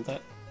no problem with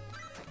that.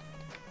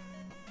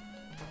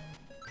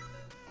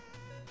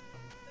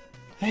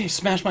 Hey,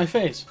 smash my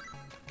face!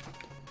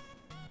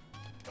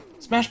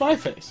 Smash my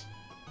face!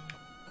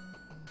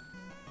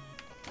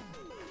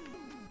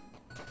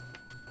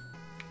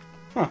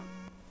 Huh.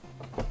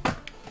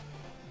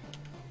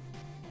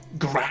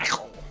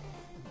 Grackle!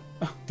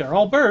 Oh, they're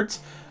all birds.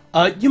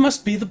 You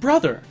must be the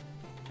brother.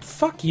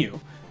 Fuck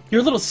you.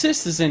 Your little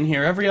sis is in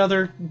here every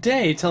other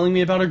day telling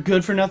me about her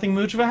good-for-nothing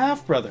mooch of a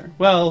half-brother.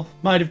 Well,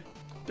 might have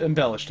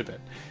embellished a bit.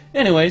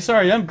 Anyway,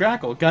 sorry, I'm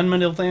Grackle,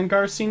 Gunmetal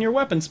Arcadia Senior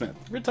Weaponsmith.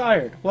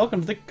 Retired. Welcome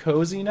to the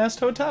Cozy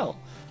Nest Hotel.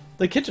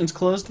 The kitchen's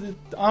closed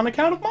on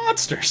account of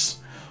monsters.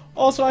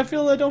 Also, I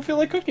don't feel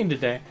like cooking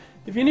today.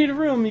 If you need a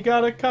room you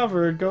got it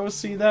covered, go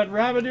see that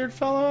rabbit-eared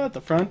fellow at the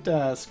front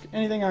desk.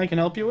 Anything I can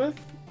help you with?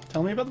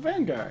 Tell me about the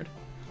Vanguard.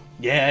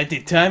 Yeah, I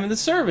did time in the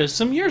service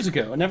some years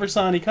ago. I never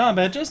saw any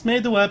combat, just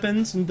made the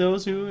weapons and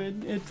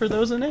for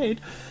those in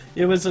aid.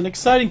 It was an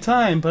exciting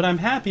time, but I'm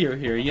happier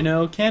here, you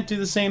know. Can't do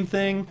the same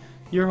thing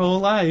your whole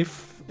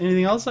life.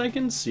 Anything else I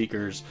can?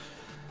 Seekers.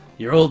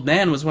 Your old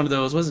man was one of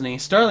those, wasn't he?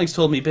 Starling's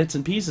told me bits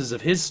and pieces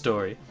of his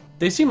story.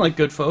 They seem like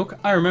good folk.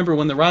 I remember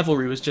when the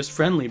rivalry was just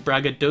friendly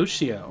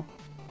braggadocio.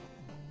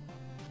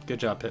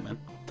 Good job, Pittman.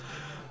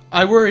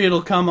 I worry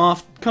it'll come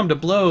to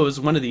blows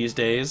one of these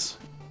days.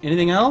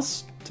 Anything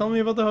else? tell me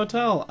about the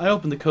hotel. I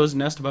opened the cozy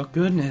nest about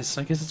goodness.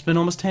 I guess it's been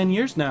almost 10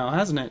 years now,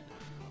 hasn't it?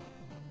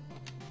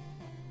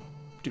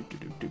 Doop, doop,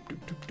 doop, doop, doop,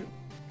 doop, doop.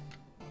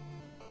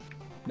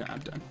 Nah, I'm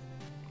done.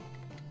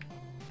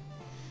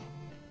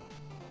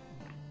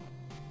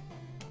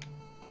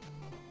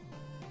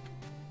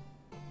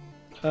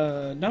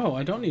 No,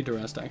 I don't need to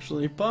rest,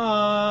 actually. Bye!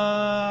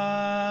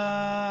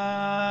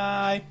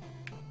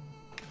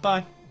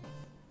 Bye.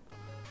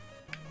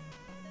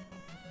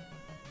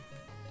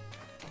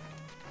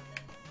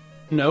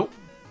 Nope.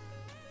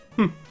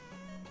 I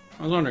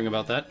was wondering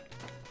about that.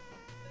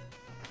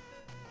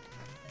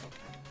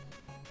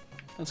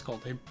 That's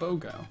called a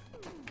BOGO.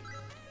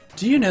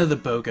 Do you know the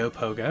BOGO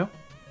Pogo?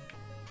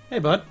 Hey,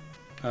 bud.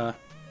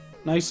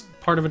 Nice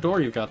part of a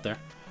door you've got there.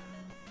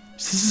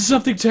 This is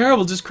something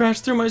terrible just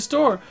crashed through my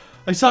store.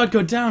 I saw it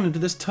go down into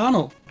this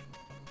tunnel.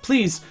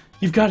 Please,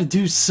 you've got to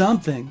do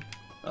something.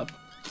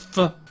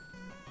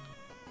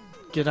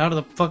 Get out of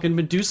the fucking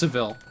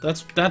Medusaville.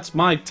 That's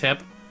my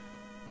tip.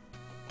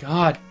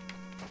 God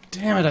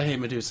damn it, I hate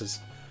Medusas.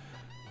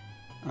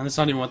 And that's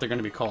not even what they're going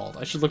to be called.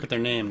 I should look at their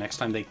name next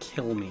time they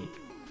kill me.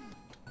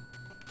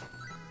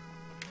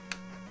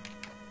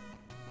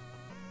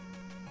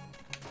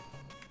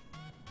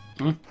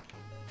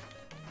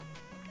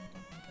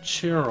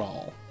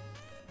 Chirol.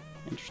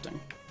 Interesting.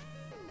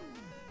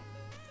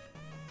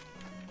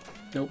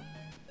 Nope.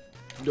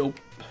 Nope.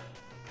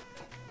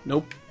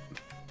 Nope.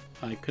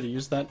 I could have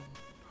used that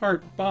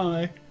heart.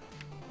 Bye.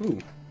 Ooh,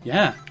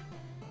 yeah.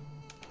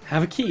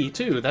 Have a key,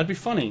 too. That'd be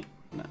funny.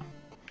 No.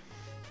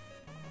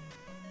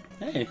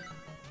 Hey,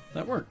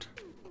 that worked.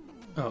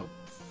 Oh,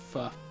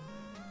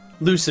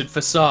 Lucid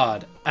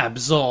Facade.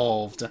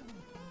 Absolved.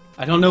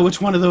 I don't know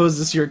which one of those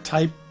is your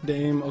type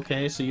name.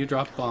 Okay, so you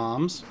drop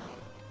bombs.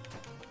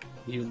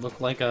 You look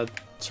like a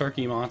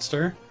turkey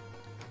monster.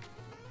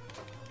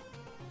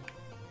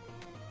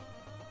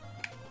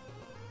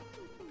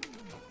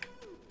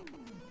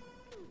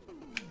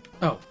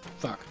 Oh,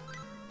 fuck.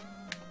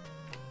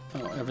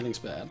 Oh, everything's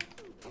bad.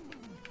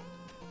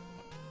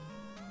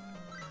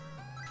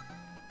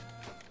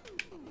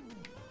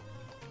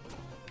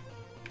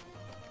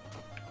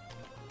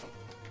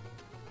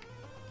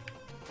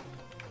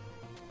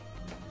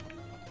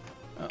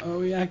 Uh-oh,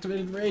 we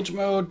activated rage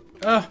mode.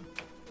 Ugh.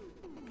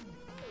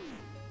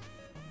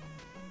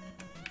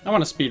 I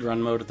want a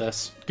speedrun mode of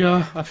this.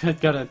 Gah, I've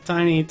got a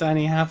tiny,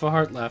 tiny half a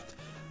heart left.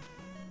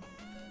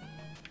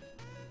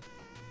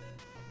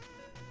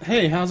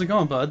 Hey, how's it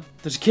going, bud?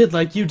 There's a kid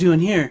like you doing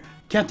here.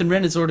 Captain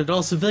Wren has ordered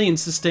all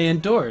civilians to stay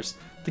indoors.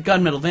 The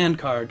Gunmetal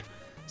Vanguard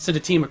sent a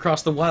team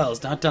across the wilds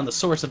to hunt down the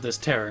source of this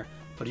terror.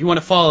 But if you want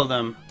to follow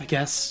them, I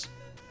guess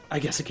I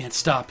can't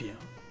stop you.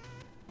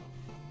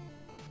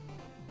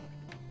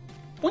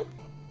 What?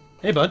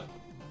 Hey, bud.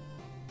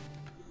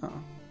 Oh.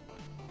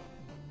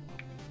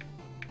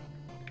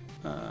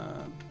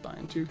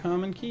 Buying 2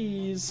 common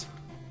keys.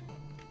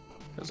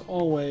 As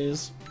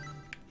always.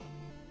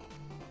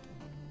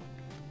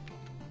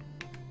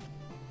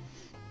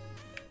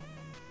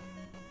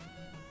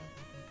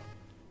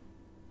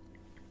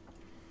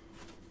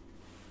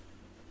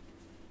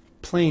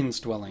 Plains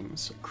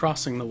dwellings,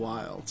 crossing the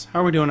wilds.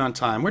 How are we doing on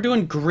time? We're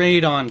doing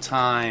great on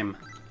time.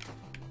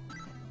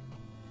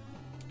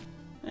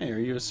 Hey, are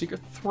you a secret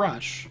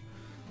thrush?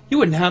 You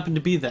wouldn't happen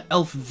to be the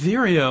elf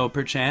Vireo,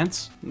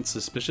 perchance? It's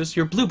suspicious.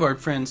 Your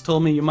bluebird friends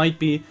told me you might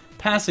be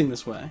passing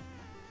this way.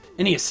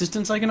 Any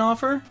assistance I can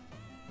offer?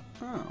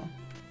 Oh.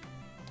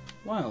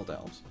 Wild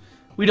elves.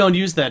 We don't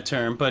use that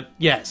term, but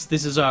yes,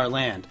 this is our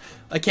land.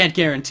 I can't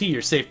guarantee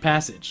your safe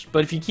passage,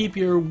 but if you keep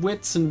your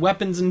wits and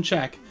weapons in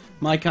check,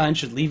 my kind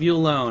should leave you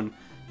alone.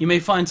 You may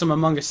find some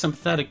among us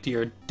sympathetic to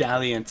your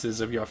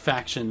dalliances of your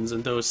factions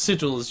and those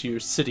sigils you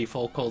city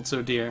folk hold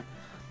so dear.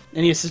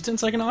 Any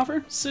assistance I can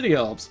offer? City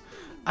elves.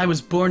 I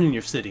was born in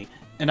your city,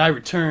 and I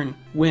return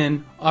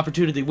when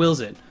opportunity wills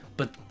it,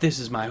 but this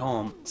is my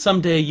home.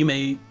 Someday you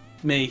may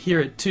hear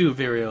it too,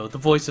 Vireo, the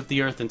voice of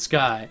the earth and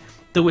sky,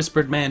 the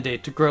whispered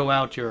mandate to grow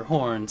out your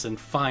horns and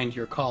find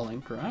your calling.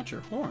 Grow out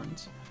your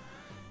horns?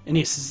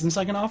 Any assistance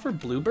I can offer?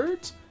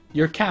 Bluebirds?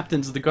 Your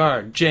captains of the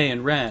guard, Jay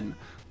and Wren.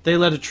 They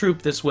led a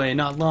troop this way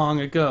not long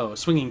ago,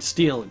 swinging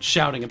steel and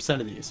shouting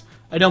obscenities.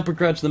 I don't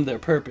begrudge them their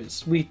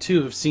purpose. We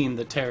too have seen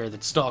the terror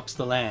that stalks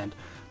the land,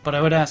 but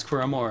I would ask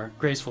for a more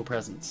graceful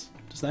presence.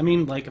 Does that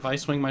mean, like, if I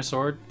swing my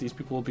sword, these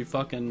people will be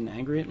fucking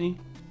angry at me?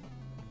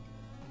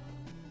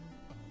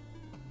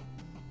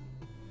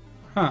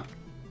 Huh.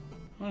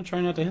 I'm gonna try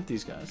not to hit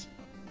these guys.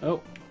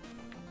 Oh.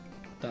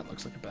 That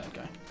looks like a bad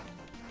guy.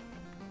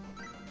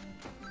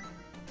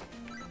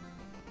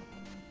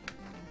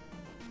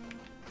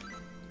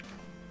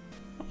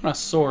 I want a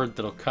sword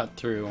that'll cut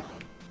through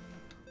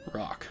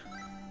rock.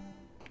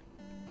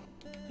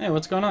 Hey,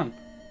 what's going on?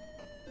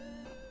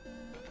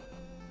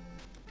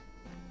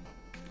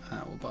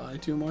 I will buy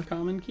 2 more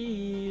common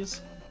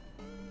keys.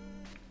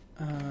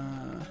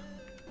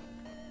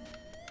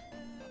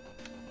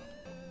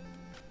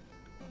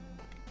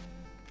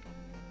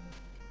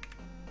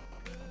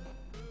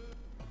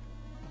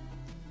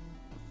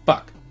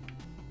 Fuck.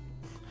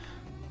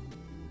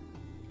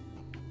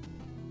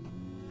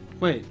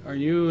 Wait, are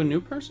you a new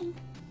person?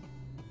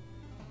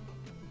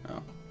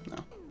 Oh, no.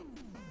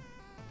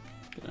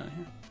 Get out of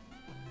here.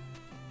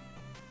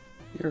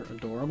 You're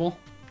adorable.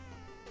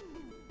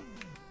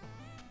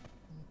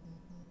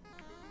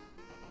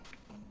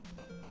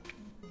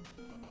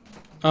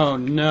 Oh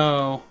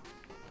no.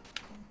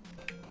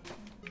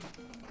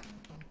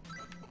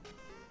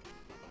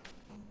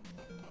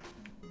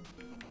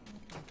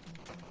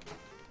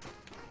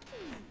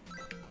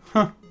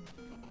 Huh.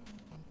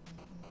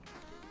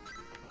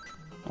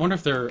 I wonder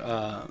if they're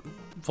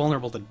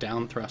vulnerable to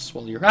down thrusts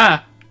while you're...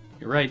 Ah!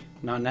 You're right,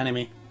 not an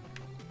enemy.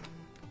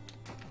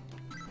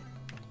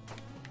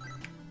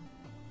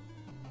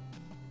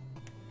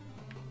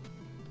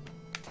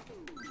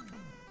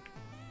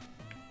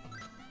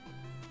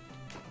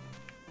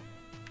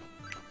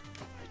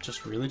 I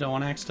just really don't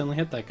want to accidentally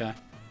hit that guy.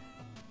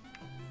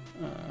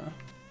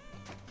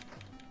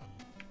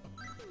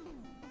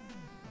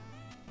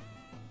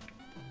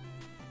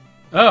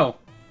 Oh!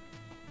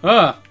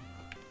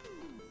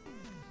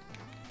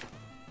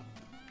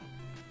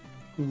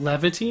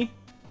 Levity?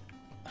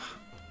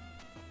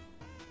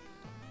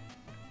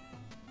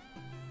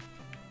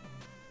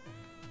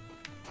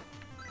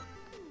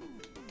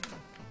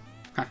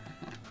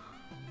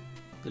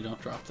 They don't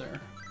drop there.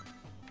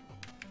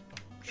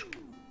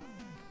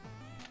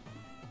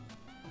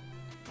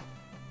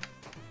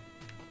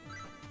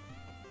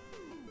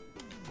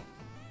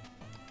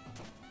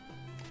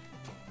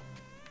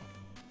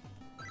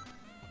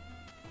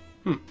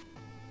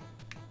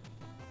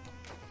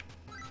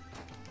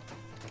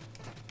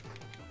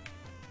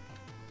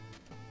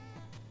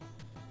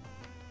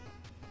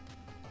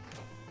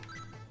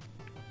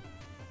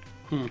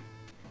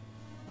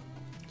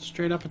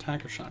 Straight up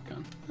attack or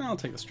shotgun? I'll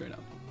take the straight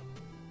up.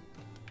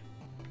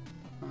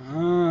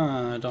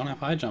 Ah, I don't have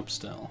high jump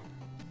still.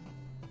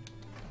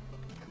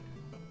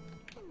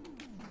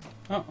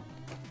 Oh,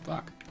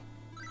 fuck.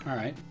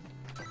 Alright.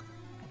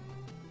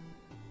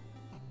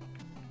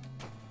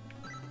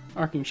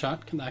 Arcing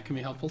shot, that can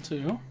be helpful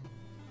too.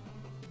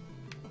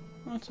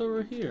 What's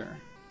over here?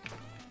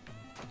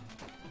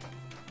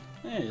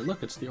 Hey,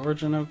 look, it's the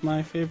origin of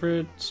my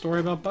favorite story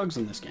about bugs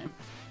in this game.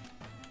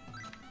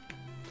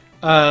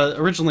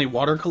 Originally,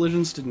 water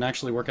collisions didn't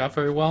actually work out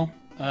very well,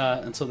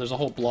 and so there's a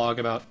whole blog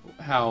about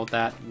how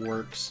that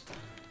works.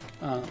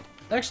 It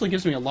actually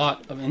gives me a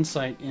lot of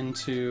insight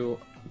into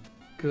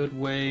good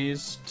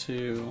ways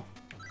to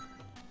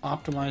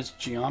optimize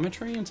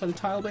geometry inside of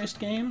tile-based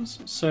games,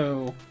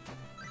 so...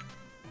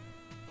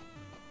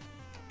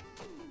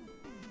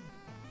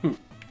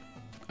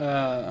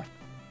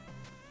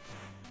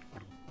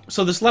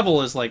 So this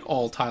level is like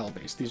all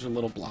tile-based. These are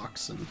little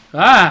blocks and...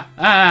 Ah!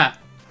 Ah!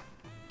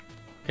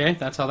 Okay,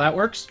 that's how that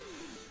works.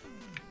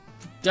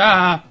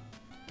 Ah!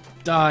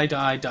 Die,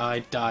 die, die,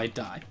 die,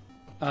 die.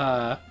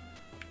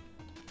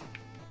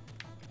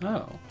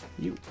 Oh,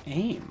 you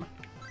aim.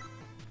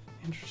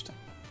 Interesting.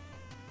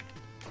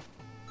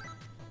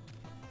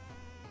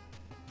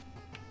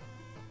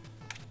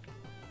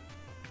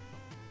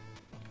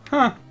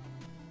 Huh.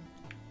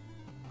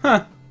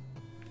 Huh.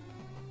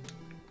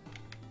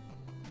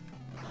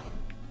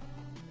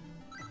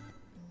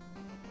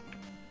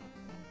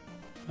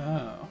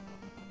 Oh.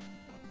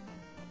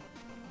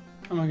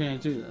 How am I going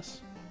to do this?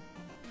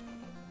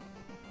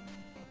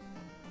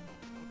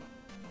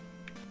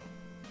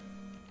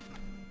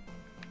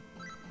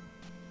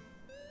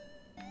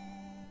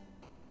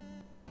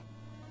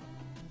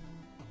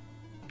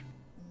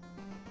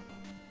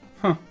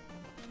 Huh.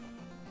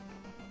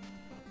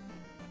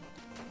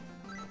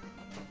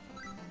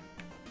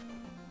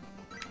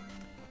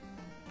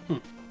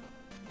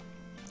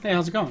 Hey,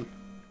 how's it going?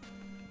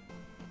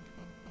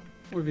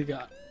 What have you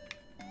got?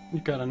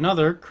 You've got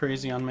another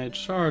crazy unmade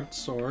shard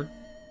sword.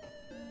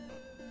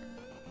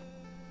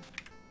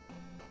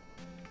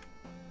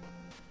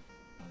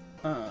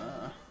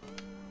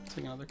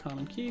 Take another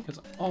common key, because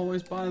I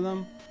always buy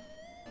them.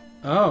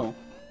 Oh.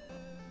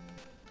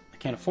 I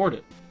can't afford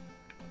it.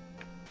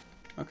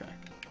 Okay.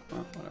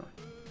 Well, whatever.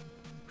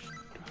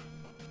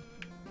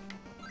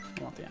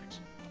 I want the axe.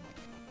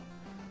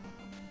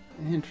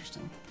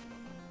 Interesting.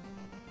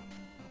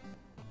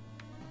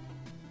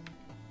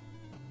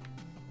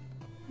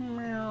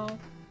 Meow.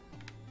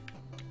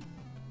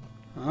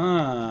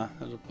 Ah,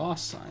 there's a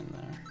boss sign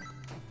there.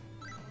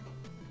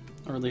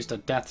 Or at least a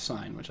death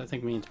sign, which I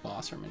think means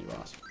boss or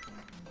mini-boss.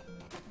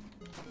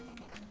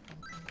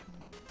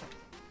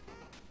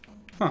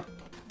 Huh.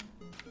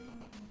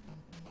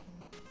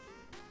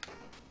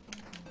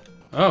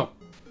 Oh.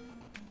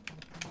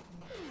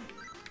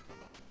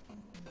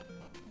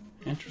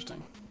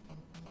 Interesting.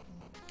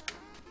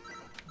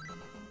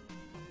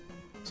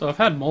 So I've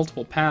had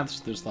multiple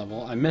paths to this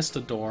level. I missed a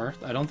door.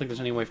 I don't think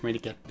there's any way for me to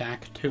get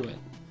back to it.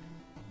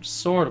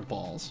 Sort of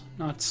balls.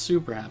 Not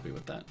super happy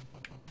with that.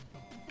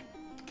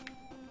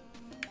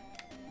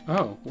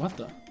 Oh, what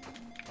the?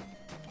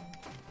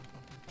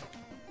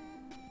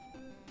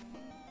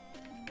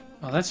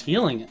 Oh, that's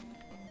healing it.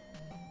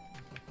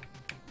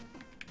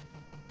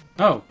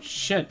 Oh,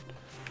 shit.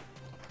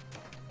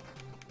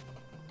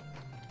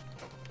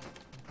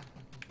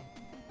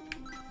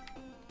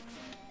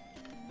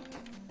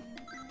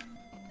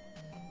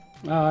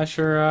 Well, I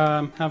sure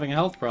am having a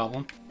health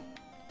problem.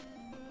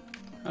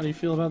 How do you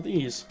feel about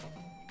these?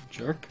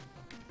 Jerk.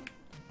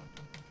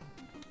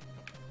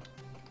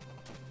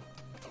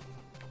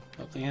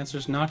 Hope the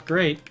answer's not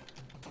great.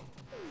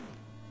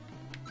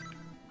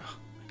 Oh,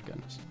 my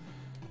goodness.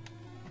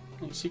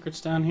 Any secrets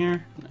down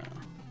here? No.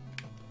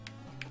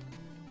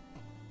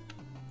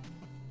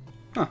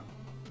 Huh.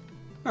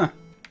 Huh.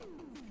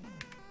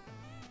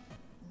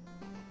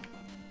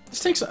 This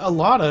takes a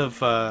lot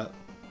of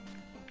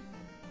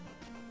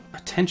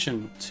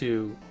attention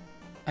to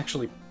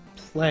actually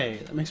play.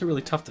 That makes it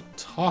really tough to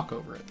talk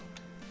over it.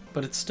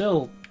 But it's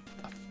still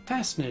a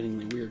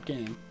fascinatingly weird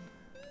game.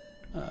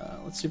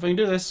 Let's see if I can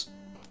do this.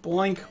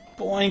 Boink,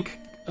 boink.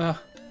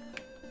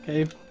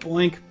 Okay,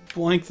 boink,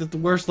 boink. The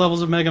worst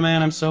levels of Mega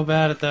Man. I'm so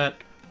bad at that.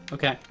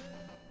 Okay.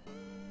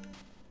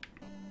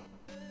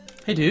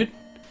 Hey, dude.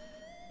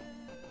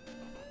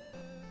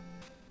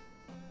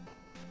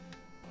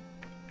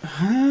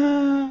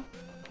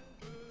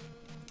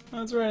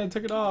 That's right, I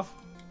took it off.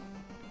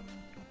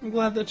 I'm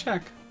glad to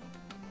check.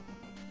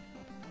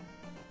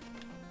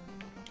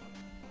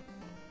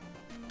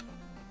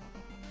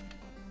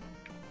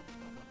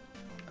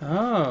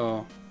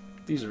 Oh,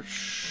 these are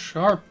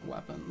sharp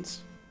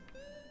weapons.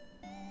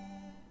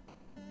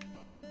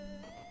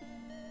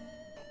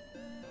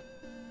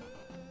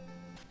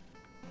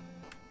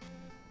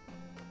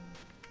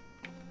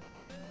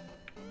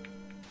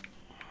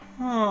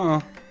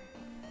 Huh.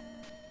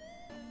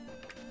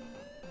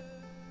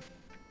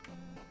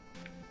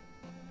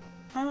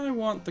 I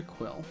want the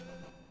quill.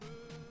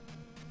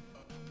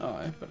 Oh,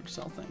 I better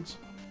sell things.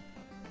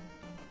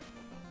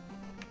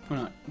 We're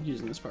not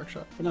using the spark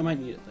shot, but I might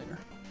need it later.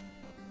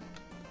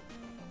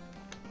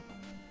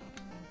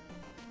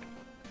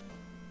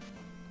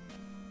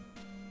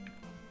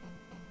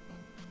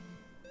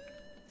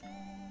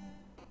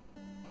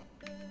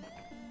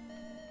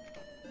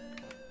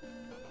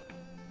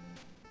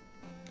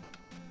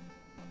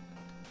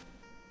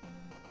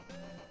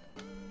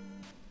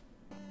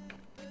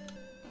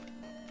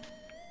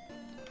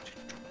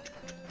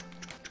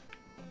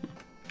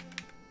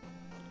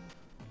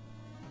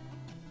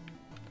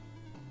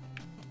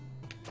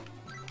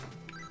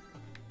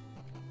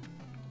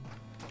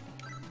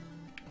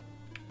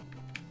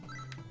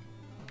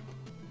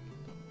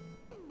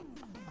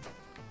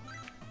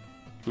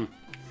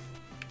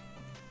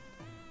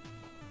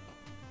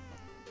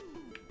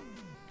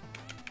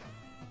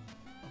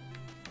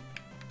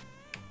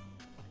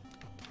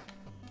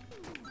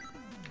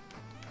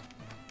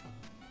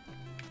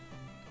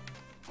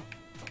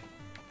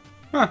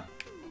 Huh.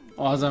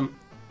 Awesome.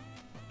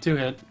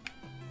 2-hit.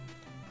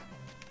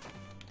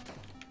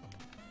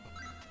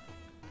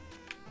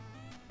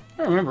 If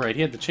I remember right,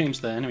 he had to change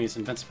the enemy's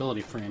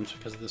invincibility frames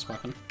because of this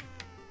weapon.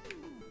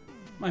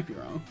 Might be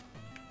wrong.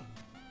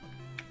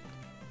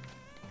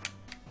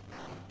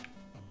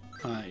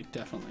 I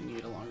definitely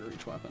need a longer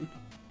reach weapon.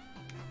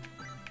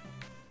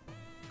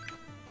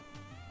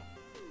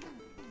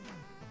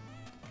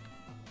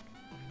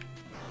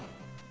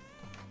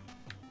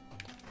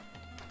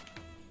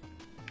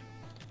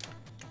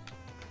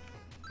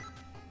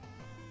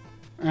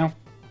 Ow. I'm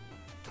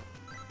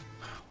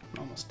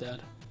almost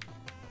dead.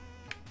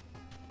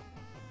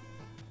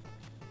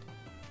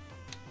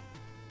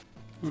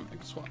 I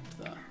can swap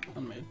the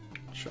unmade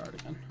shard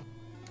again.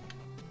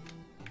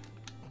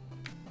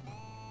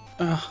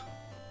 Ugh.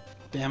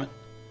 Damn it.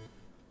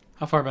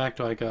 How far back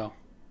do I go?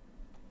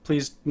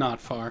 Please,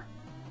 not far.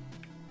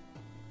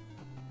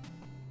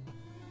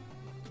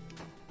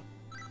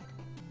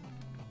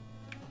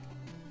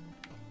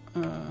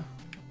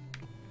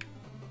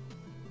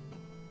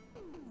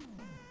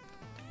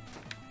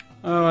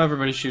 Oh,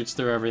 everybody shoots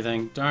through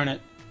everything. Darn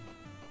it.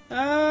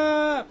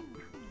 Ah!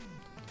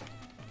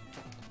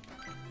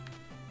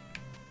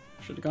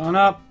 Should have gone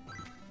up.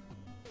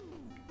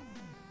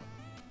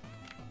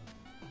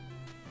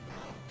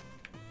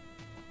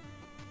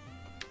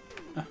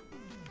 Ah.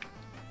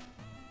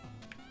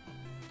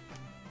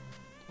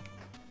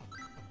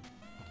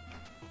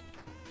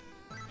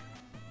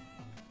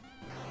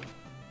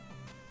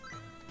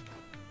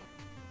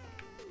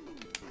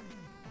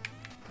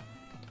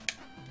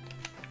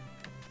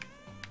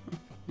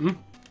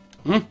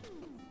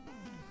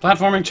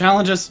 Platforming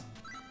challenges.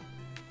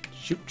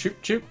 Shoot, shoot,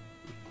 shoot.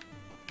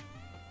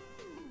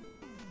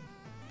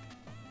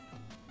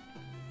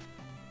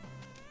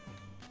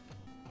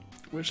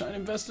 Wish I'd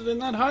invested in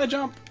that high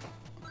jump.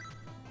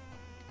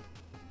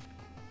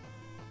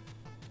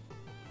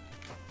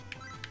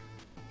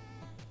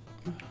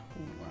 Oh,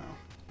 wow.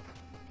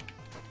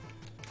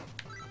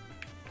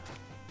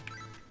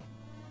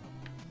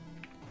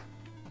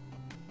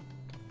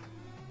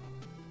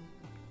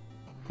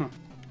 Huh.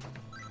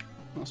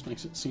 Almost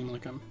makes it seem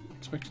like I'm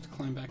expected to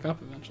climb back up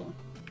eventually.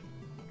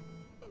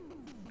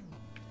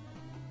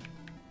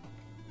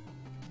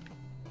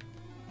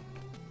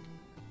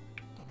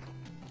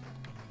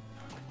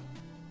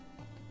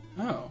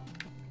 Oh,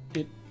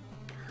 it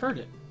hurt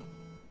it.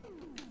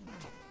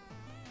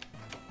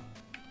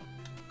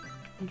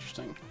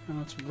 Interesting.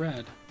 Now it's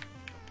red.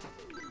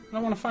 I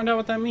don't want to find out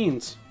what that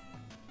means.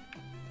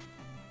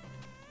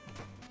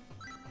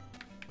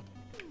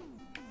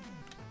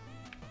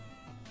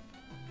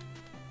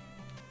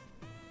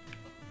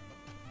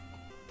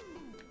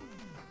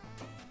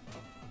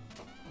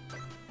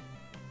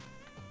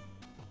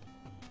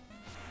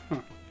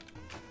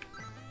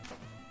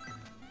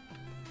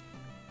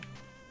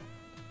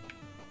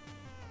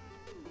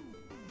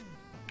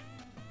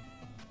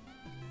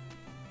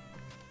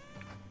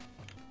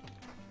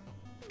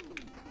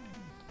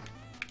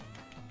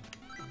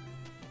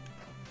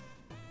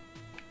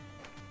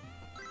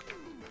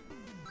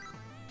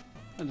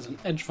 That is an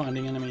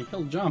edge-finding enemy.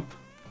 He'll jump.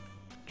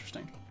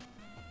 Interesting.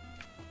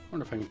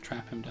 Wonder if I can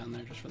trap him down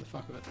there just for the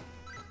fuck of it.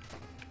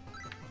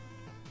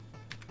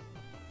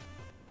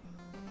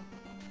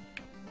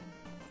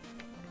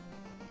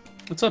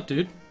 What's up,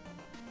 dude?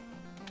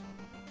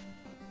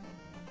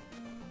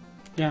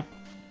 Yeah.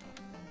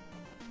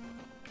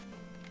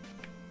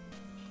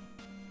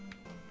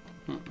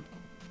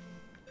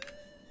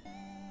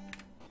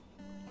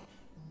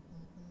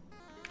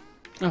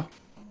 Oh.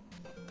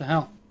 The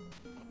hell?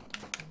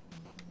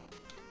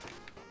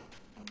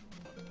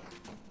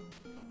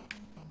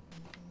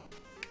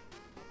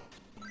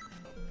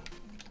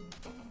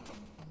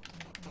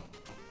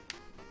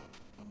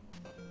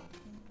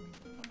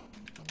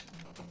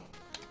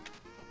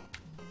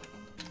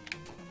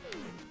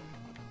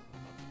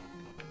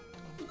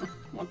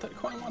 Want that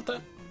coin? Want that?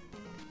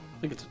 I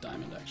think it's a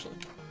diamond, actually.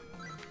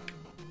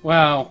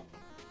 Wow.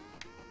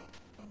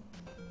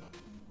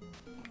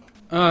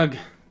 Ugh.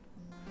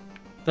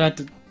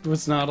 That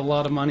was not a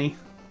lot of money.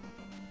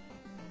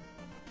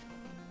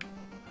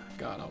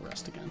 God, I'll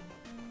rest again.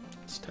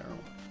 It's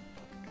terrible.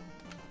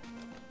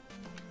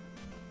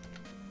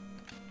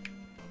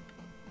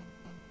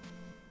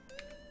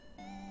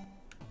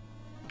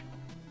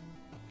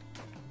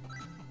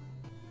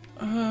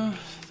 I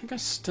think I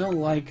still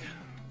like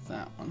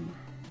that one.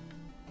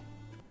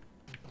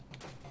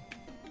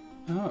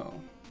 Oh.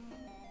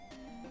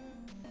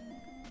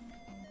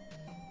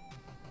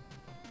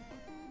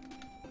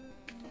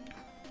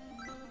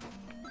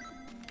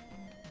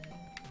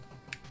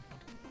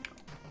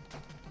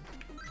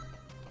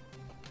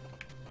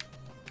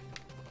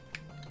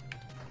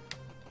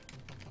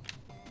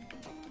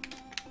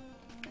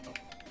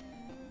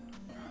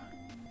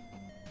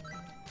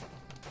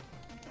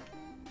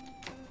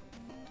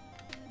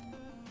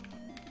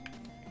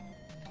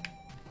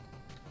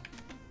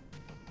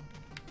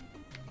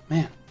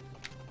 Man.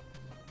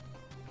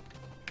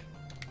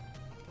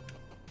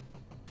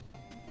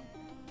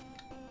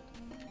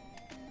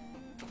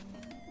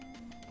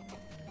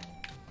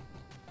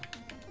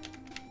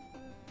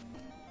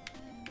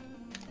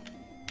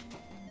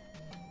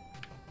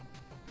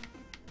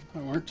 They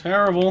weren't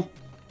terrible.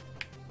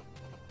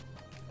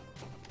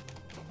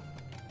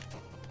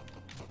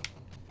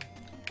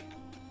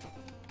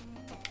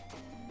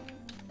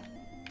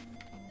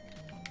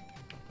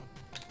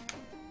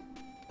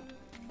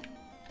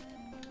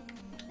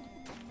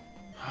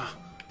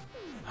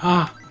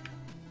 Ha!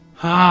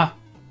 Ha!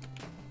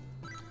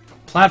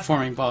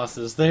 Platforming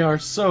bosses, they are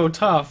so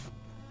tough.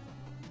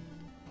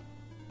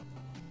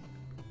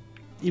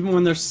 Even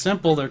when they're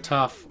simple, they're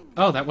tough.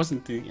 Oh, that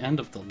wasn't the end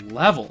of the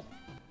level.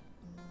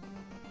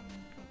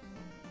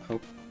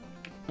 Oh.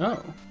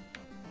 Oh.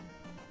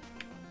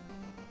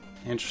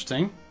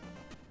 Interesting.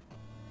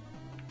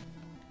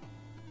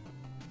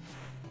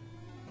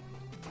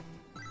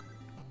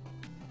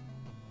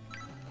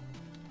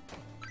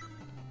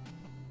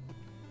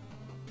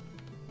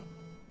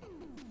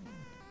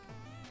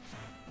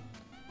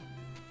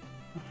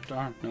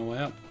 Darn, no way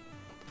up.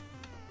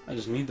 I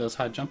just need those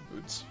high jump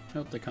boots. I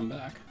hope they come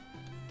back.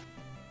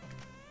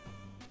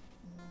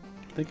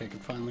 I think I can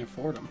finally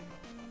afford them.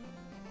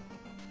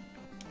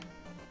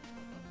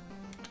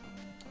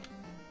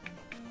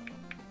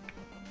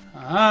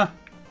 Ah!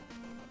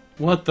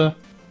 What the?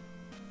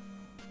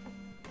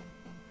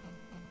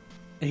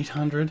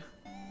 800?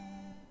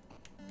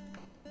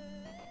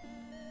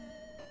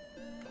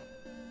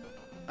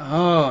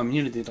 Oh,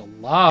 immunity to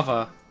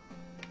lava.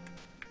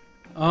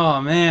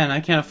 Oh man, I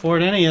can't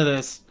afford any of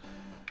this.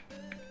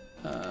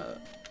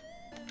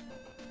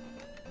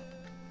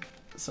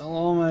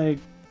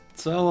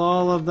 Sell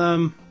all of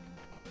them.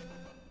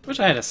 Wish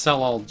I had to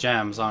sell all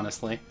gems,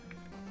 honestly.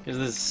 Because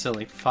this is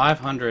silly.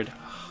 500. As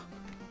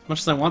much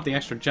as I want the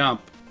extra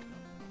jump,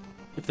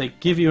 if they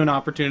give you an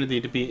opportunity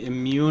to be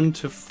immune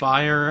to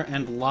fire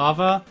and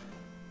lava...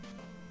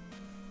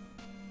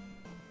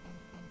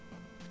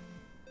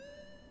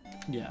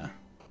 Yeah.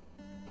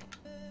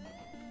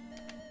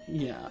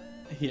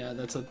 Yeah,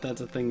 that's a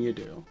thing you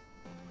do.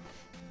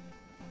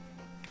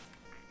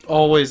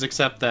 Always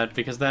accept that,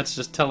 because that's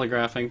just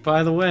telegraphing.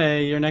 By the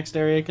way, your next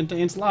area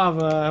contains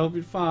lava. I hope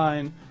you're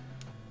fine.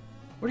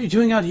 What are you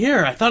doing out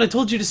here? I thought I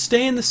told you to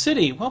stay in the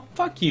city. Well,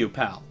 fuck you,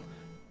 pal.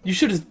 I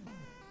should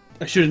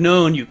have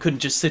known you couldn't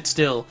just sit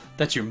still.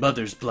 That's your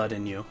mother's blood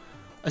in you.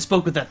 I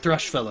spoke with that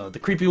thrush fellow, the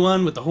creepy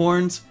one with the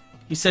horns.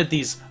 He said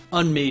these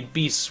unmade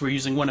beasts were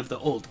using one of the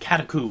old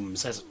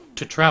catacombs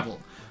to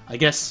travel. I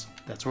guess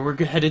That's where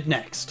we're headed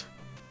next.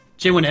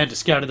 Jay went ahead to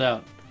scout it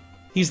out.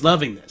 He's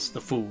loving this,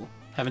 the fool.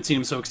 Haven't seen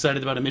him so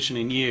excited about a mission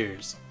in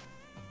years.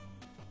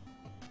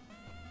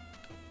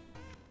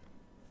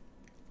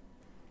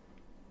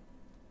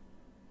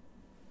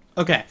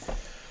 Okay.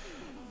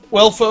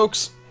 Well,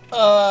 folks,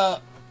 I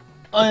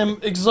am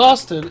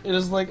exhausted. It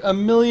is like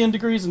 1,000,000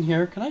 degrees in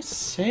here. Can I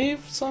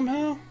save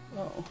somehow?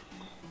 Oh.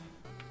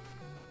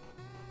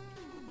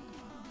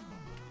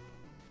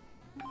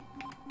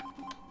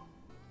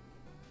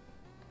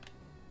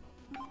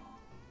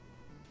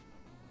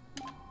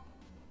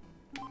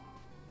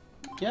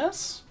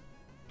 Yes?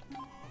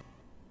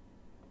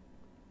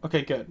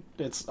 Okay, good.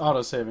 It's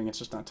auto-saving, it's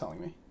just not telling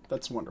me.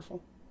 That's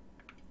wonderful.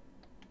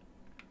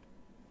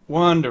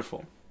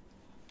 Wonderful.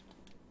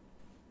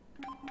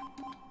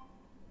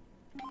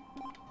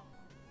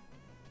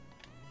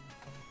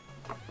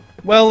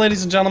 Well,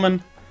 ladies and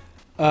gentlemen,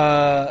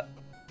 that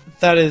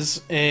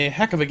is a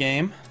heck of a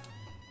game.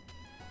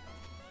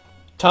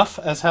 Tough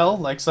as hell,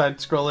 like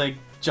side-scrolling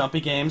jumpy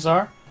games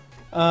are.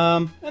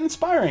 And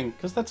inspiring,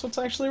 because that's what's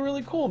actually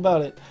really cool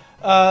about it.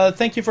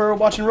 Thank you for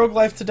watching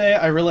RogueLife today.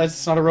 I realize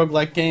it's not a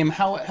roguelike game.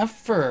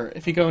 However,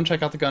 if you go and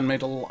check out the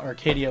Gunmetal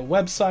Arcadia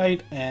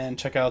website and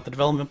check out the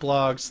development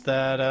blogs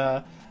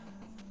that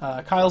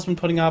Kyle's been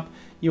putting up,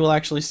 you will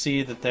actually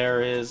see that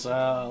there is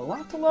a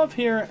lot to love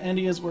here, and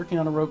he is working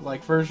on a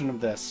roguelike version of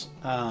this.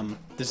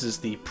 This is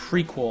the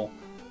prequel,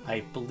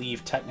 I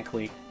believe,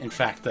 technically. In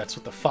fact, that's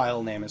what the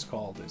file name is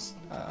called, is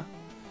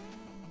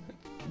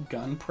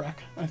Gunprec,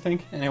 I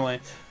think. Anyway,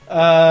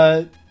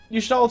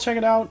 you should all check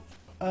it out.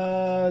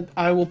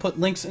 I will put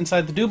links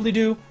inside the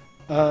doobly-doo,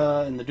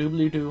 in the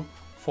doobly-doo,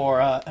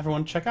 for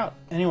everyone to check out.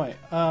 Anyway,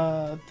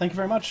 thank you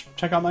very much.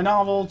 Check out my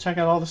novel, check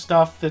out all the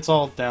stuff. It's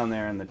all down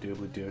there in the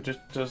doobly-doo.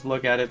 Just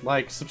look at it,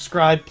 like,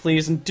 subscribe,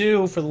 please, and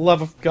do, for the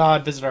love of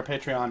God, visit our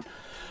Patreon,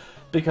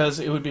 because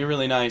it would be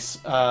really nice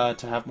to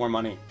have more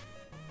money,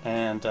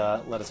 and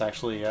let us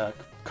actually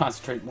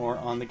concentrate more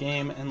on the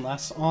game and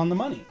less on the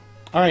money.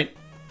 Alright,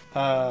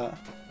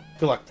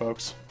 good luck,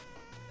 folks.